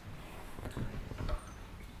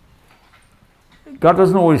 God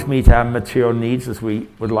doesn't always meet our material needs as we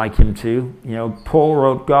would like him to. You know, Paul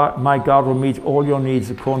wrote, my God will meet all your needs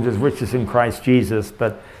according to his riches in Christ Jesus.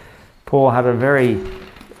 But Paul had a very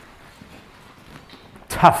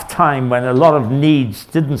tough time when a lot of needs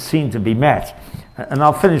didn't seem to be met. And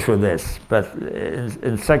I'll finish with this, but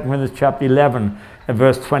in 2 Corinthians chapter 11 and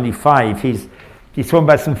verse 25, he's talking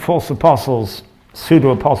about some false apostles,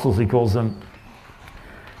 pseudo-apostles he calls them.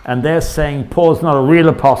 And they're saying Paul's not a real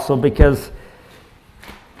apostle because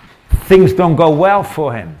things don't go well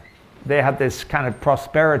for him. They have this kind of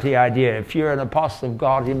prosperity idea. If you're an apostle of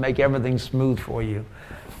God, he'll make everything smooth for you.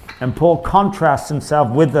 And Paul contrasts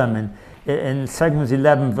himself with them in 2 Corinthians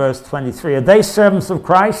 11 verse 23. Are they servants of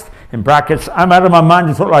Christ? In brackets, I'm out of my mind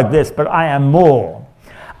to talk like this, but I am more.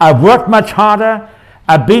 I've worked much harder.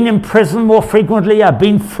 I've been in prison more frequently. I've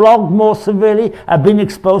been flogged more severely. I've been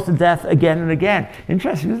exposed to death again and again.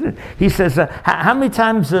 Interesting, isn't it? He says, how many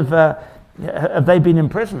times have they been in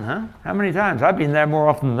prison, huh? How many times? I've been there more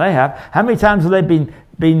often than they have. How many times have they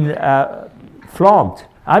been flogged?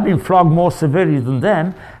 I've been flogged more severely than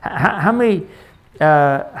them. How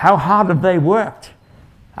hard have they worked?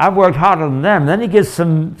 I've worked harder than them. Then he gives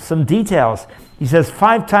some details. He says,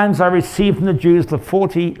 5 times I received from the Jews the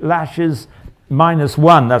 40 lashes minus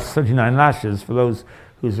 1. That's 39 lashes for those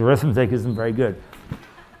whose arithmetic isn't very good.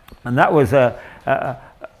 And that was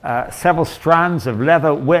several strands of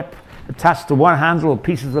leather whip attached to one handle with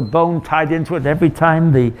pieces of bone tied into it. Every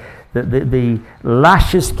time the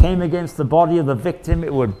lashes came against the body of the victim,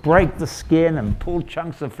 it would break the skin and pull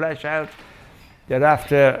chunks of flesh out. That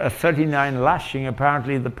after a 39 lashing,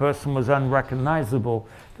 apparently the person was unrecognizable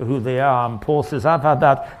for who they are. And Paul says, I've had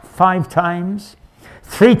that 5 times.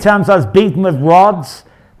 3 times I was beaten with rods.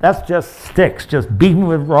 That's just sticks, just beaten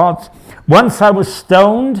with rods. Once I was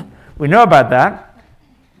stoned. We know about that.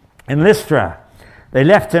 In Lystra, they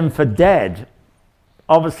left him for dead,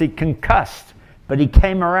 obviously concussed, but he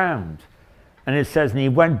came around. And it says, and he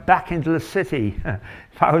went back into the city.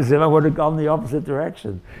 If I was him, I would have gone the opposite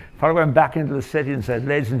direction. If I went back into the city and said,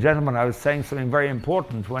 ladies and gentlemen, I was saying something very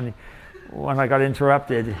important when I got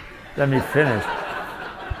interrupted. Let me finish.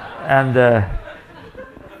 And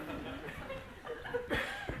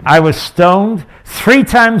I was stoned. 3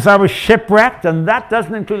 times I was shipwrecked, and that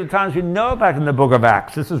doesn't include the times we know about in the book of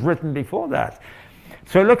Acts. This was written before that.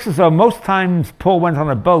 So it looks as though most times Paul went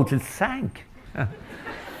on a boat, it sank.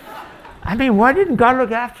 I mean, why didn't God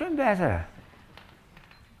look after him better?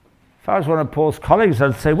 If I was one of Paul's colleagues,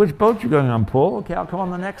 I'd say, which boat are you going on, Paul? Okay, I'll come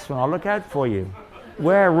on the next one. I'll look out for you.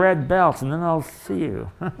 Wear a red belt, and then I'll see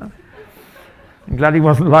you. I'm glad he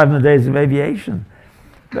wasn't alive in the days of aviation.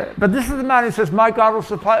 But this is the man who says, my God will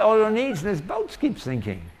supply all your needs, and his boats keep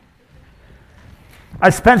sinking. I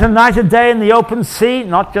spent a night and day in the open sea,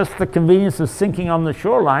 not just the convenience of sinking on the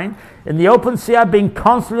shoreline. In the open sea, I've been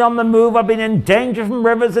constantly on the move. I've been in danger from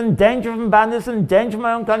rivers, in danger from bandits, in danger from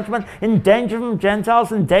my own countrymen, in danger from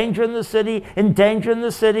Gentiles, in danger in the city, in danger in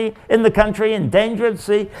the city, in the country, in danger at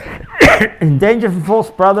sea, in danger from false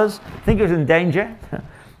brothers. I think it was in danger.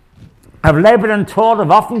 I've labored and toiled.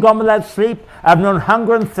 I've often gone without sleep. I've known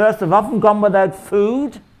hunger and thirst. I've often gone without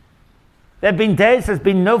food. There have been days there's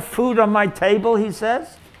been no food on my table, he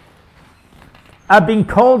says. I've been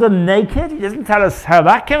cold and naked. He doesn't tell us how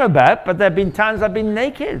that came about, but there have been times I've been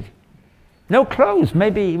naked. No clothes.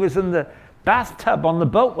 Maybe he was in the bathtub on the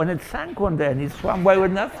boat when it sank one day and he swam away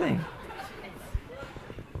with nothing.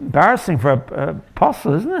 Embarrassing for an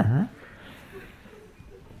apostle, isn't it? Huh?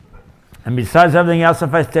 And besides everything else,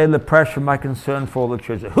 if I stay under pressure, my concern for all the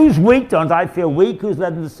church. Who's weak? Don't I feel weak? Who's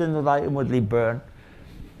led into sin that I inwardly burn?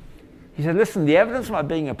 He said, listen, the evidence of my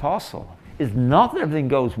being an apostle is not that everything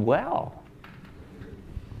goes well.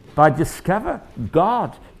 But discover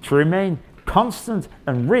God to remain constant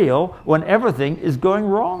and real when everything is going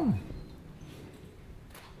wrong.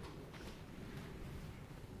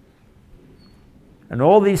 And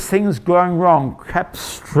all these things going wrong kept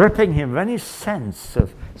stripping him of any sense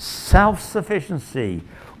of self-sufficiency,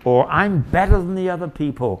 or I'm better than the other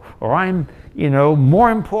people, or I'm,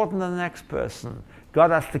 more important than the next person.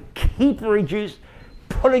 God has to keep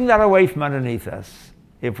pulling that away from underneath us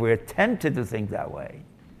if we're tempted to think that way.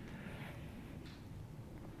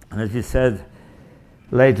 And as he said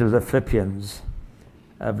later to the Philippians,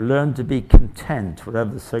 I've learned to be content,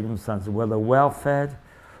 whatever the circumstances, whether well-fed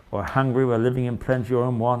or hungry, or living in plenty or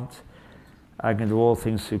in want. I can do all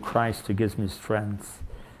things through Christ who gives me strength.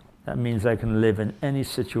 That means I can live in any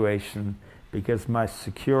situation because my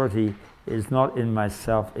security is not in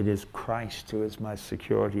myself, it is Christ who is my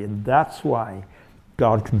security. And that's why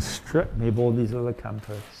God can strip me of all these other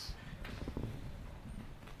comforts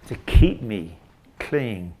to keep me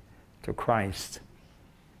clinging to Christ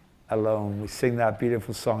alone. We sing that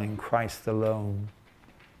beautiful song, In Christ Alone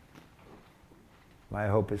my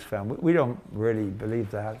hope is found. We don't really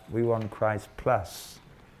believe that. We want Christ plus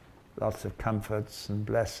lots of comforts and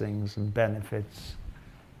blessings and benefits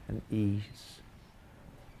and ease.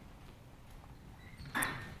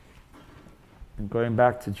 And going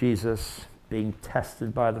back to Jesus being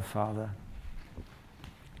tested by the Father,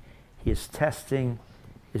 he is testing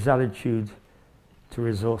his attitude to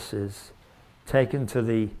resources, taken to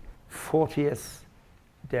the 40th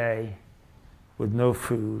day with no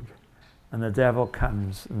food, and the devil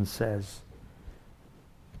comes and says,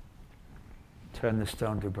 turn the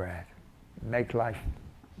stone to bread. Make life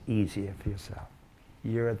easier for yourself.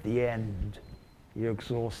 You're at the end. You're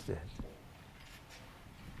exhausted.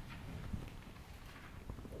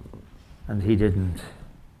 And he didn't.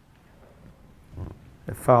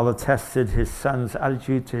 The Father tested his Son's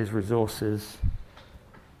attitude to his resources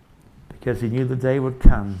because he knew the day would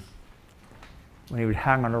come when he would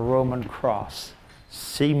hang on a Roman cross,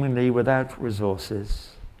 seemingly without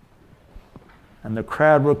resources. And the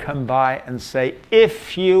crowd would come by and say,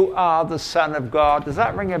 if you are the Son of God. Does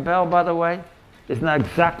that ring a bell, by the way? Isn't that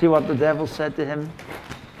exactly what the devil said to him?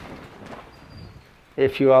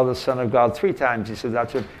 If you are the Son of God. 3 times he said that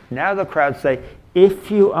to him. Now the crowd say, if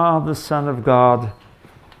you are the Son of God,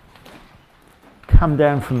 come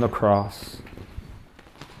down from the cross.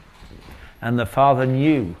 And the Father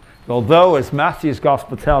knew, although, as Matthew's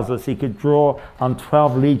Gospel tells us, he could draw on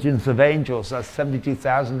 12 legions of angels, that's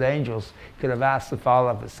 72,000 angels, he could have asked the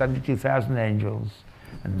Father for 72,000 angels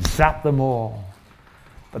and zap them all.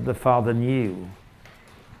 But the Father knew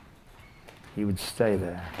he would stay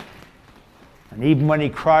there. And even when he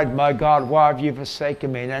cried, my God, why have you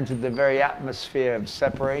forsaken me, and entered the very atmosphere of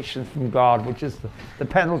separation from God, which is the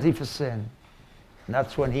penalty for sin. And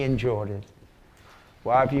that's when he endured it.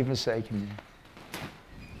 Why have you forsaken me?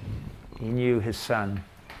 He knew his Son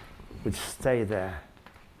would stay there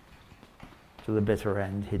to the bitter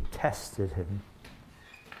end. He'd tested him.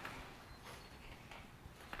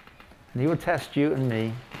 And he will test you and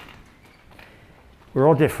me. We're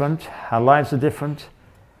all different. Our lives are different.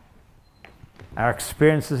 Our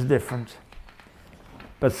experiences are different.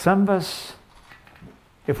 But some of us,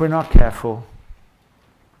 if we're not careful,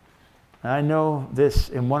 and I know this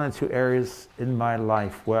in 1 or 2 areas in my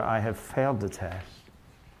life where I have failed the test,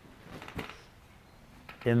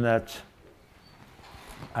 in that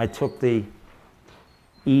I took the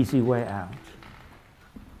easy way out.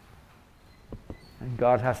 And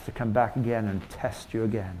God has to come back again and test you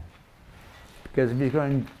again. Because if he's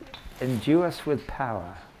going to endue us with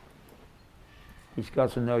power, he's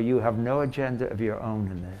got to know you have no agenda of your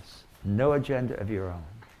own in this. No agenda of your own.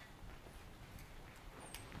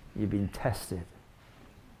 You've been tested.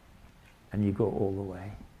 And you go all the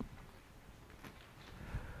way.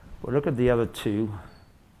 We'll look at the other 2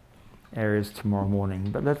 areas tomorrow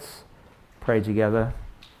morning, but let's pray together.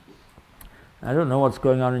 I don't know what's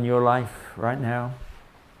going on in your life right now.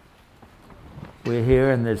 We're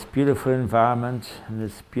here in this beautiful environment, in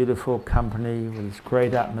this beautiful company, with this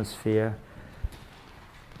great atmosphere.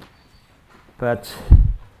 But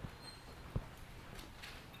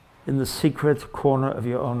in the secret corner of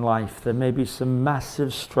your own life, there may be some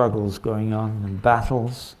massive struggles going on and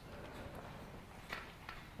battles.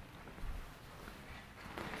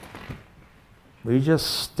 Will you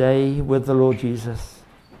just stay with the Lord Jesus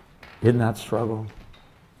in that struggle?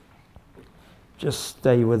 Just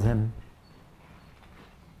stay with him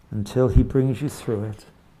until he brings you through it.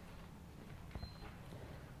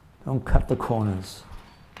 Don't cut the corners.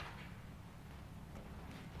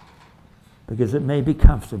 Because it may be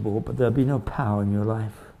comfortable, but there'll be no power in your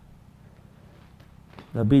life.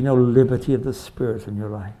 There'll be no liberty of the Spirit in your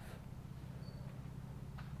life.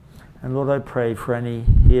 And Lord, I pray for any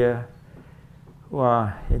here who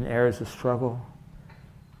are in areas of struggle.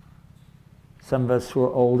 Some of us who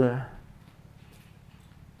are older,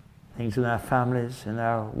 things in our families, in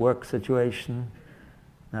our work situation,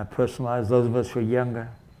 in our personal lives, those of us who are younger,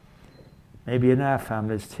 maybe in our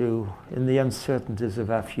families too, in the uncertainties of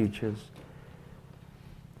our futures,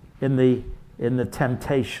 in the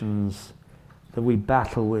temptations that we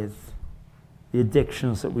battle with, the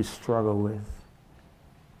addictions that we struggle with.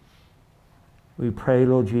 We pray,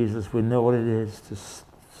 Lord Jesus, we know what it is to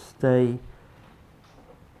stay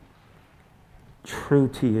true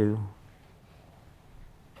to you,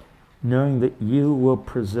 knowing that you will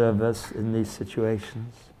preserve us in these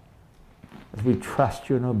situations as we trust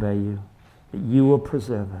you and obey you, that you will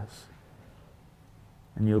preserve us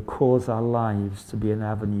and you'll cause our lives to be an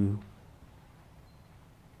avenue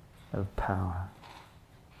of power.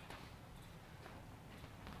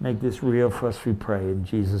 Make this real for us, we pray, in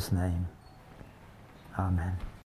Jesus' name. Amen.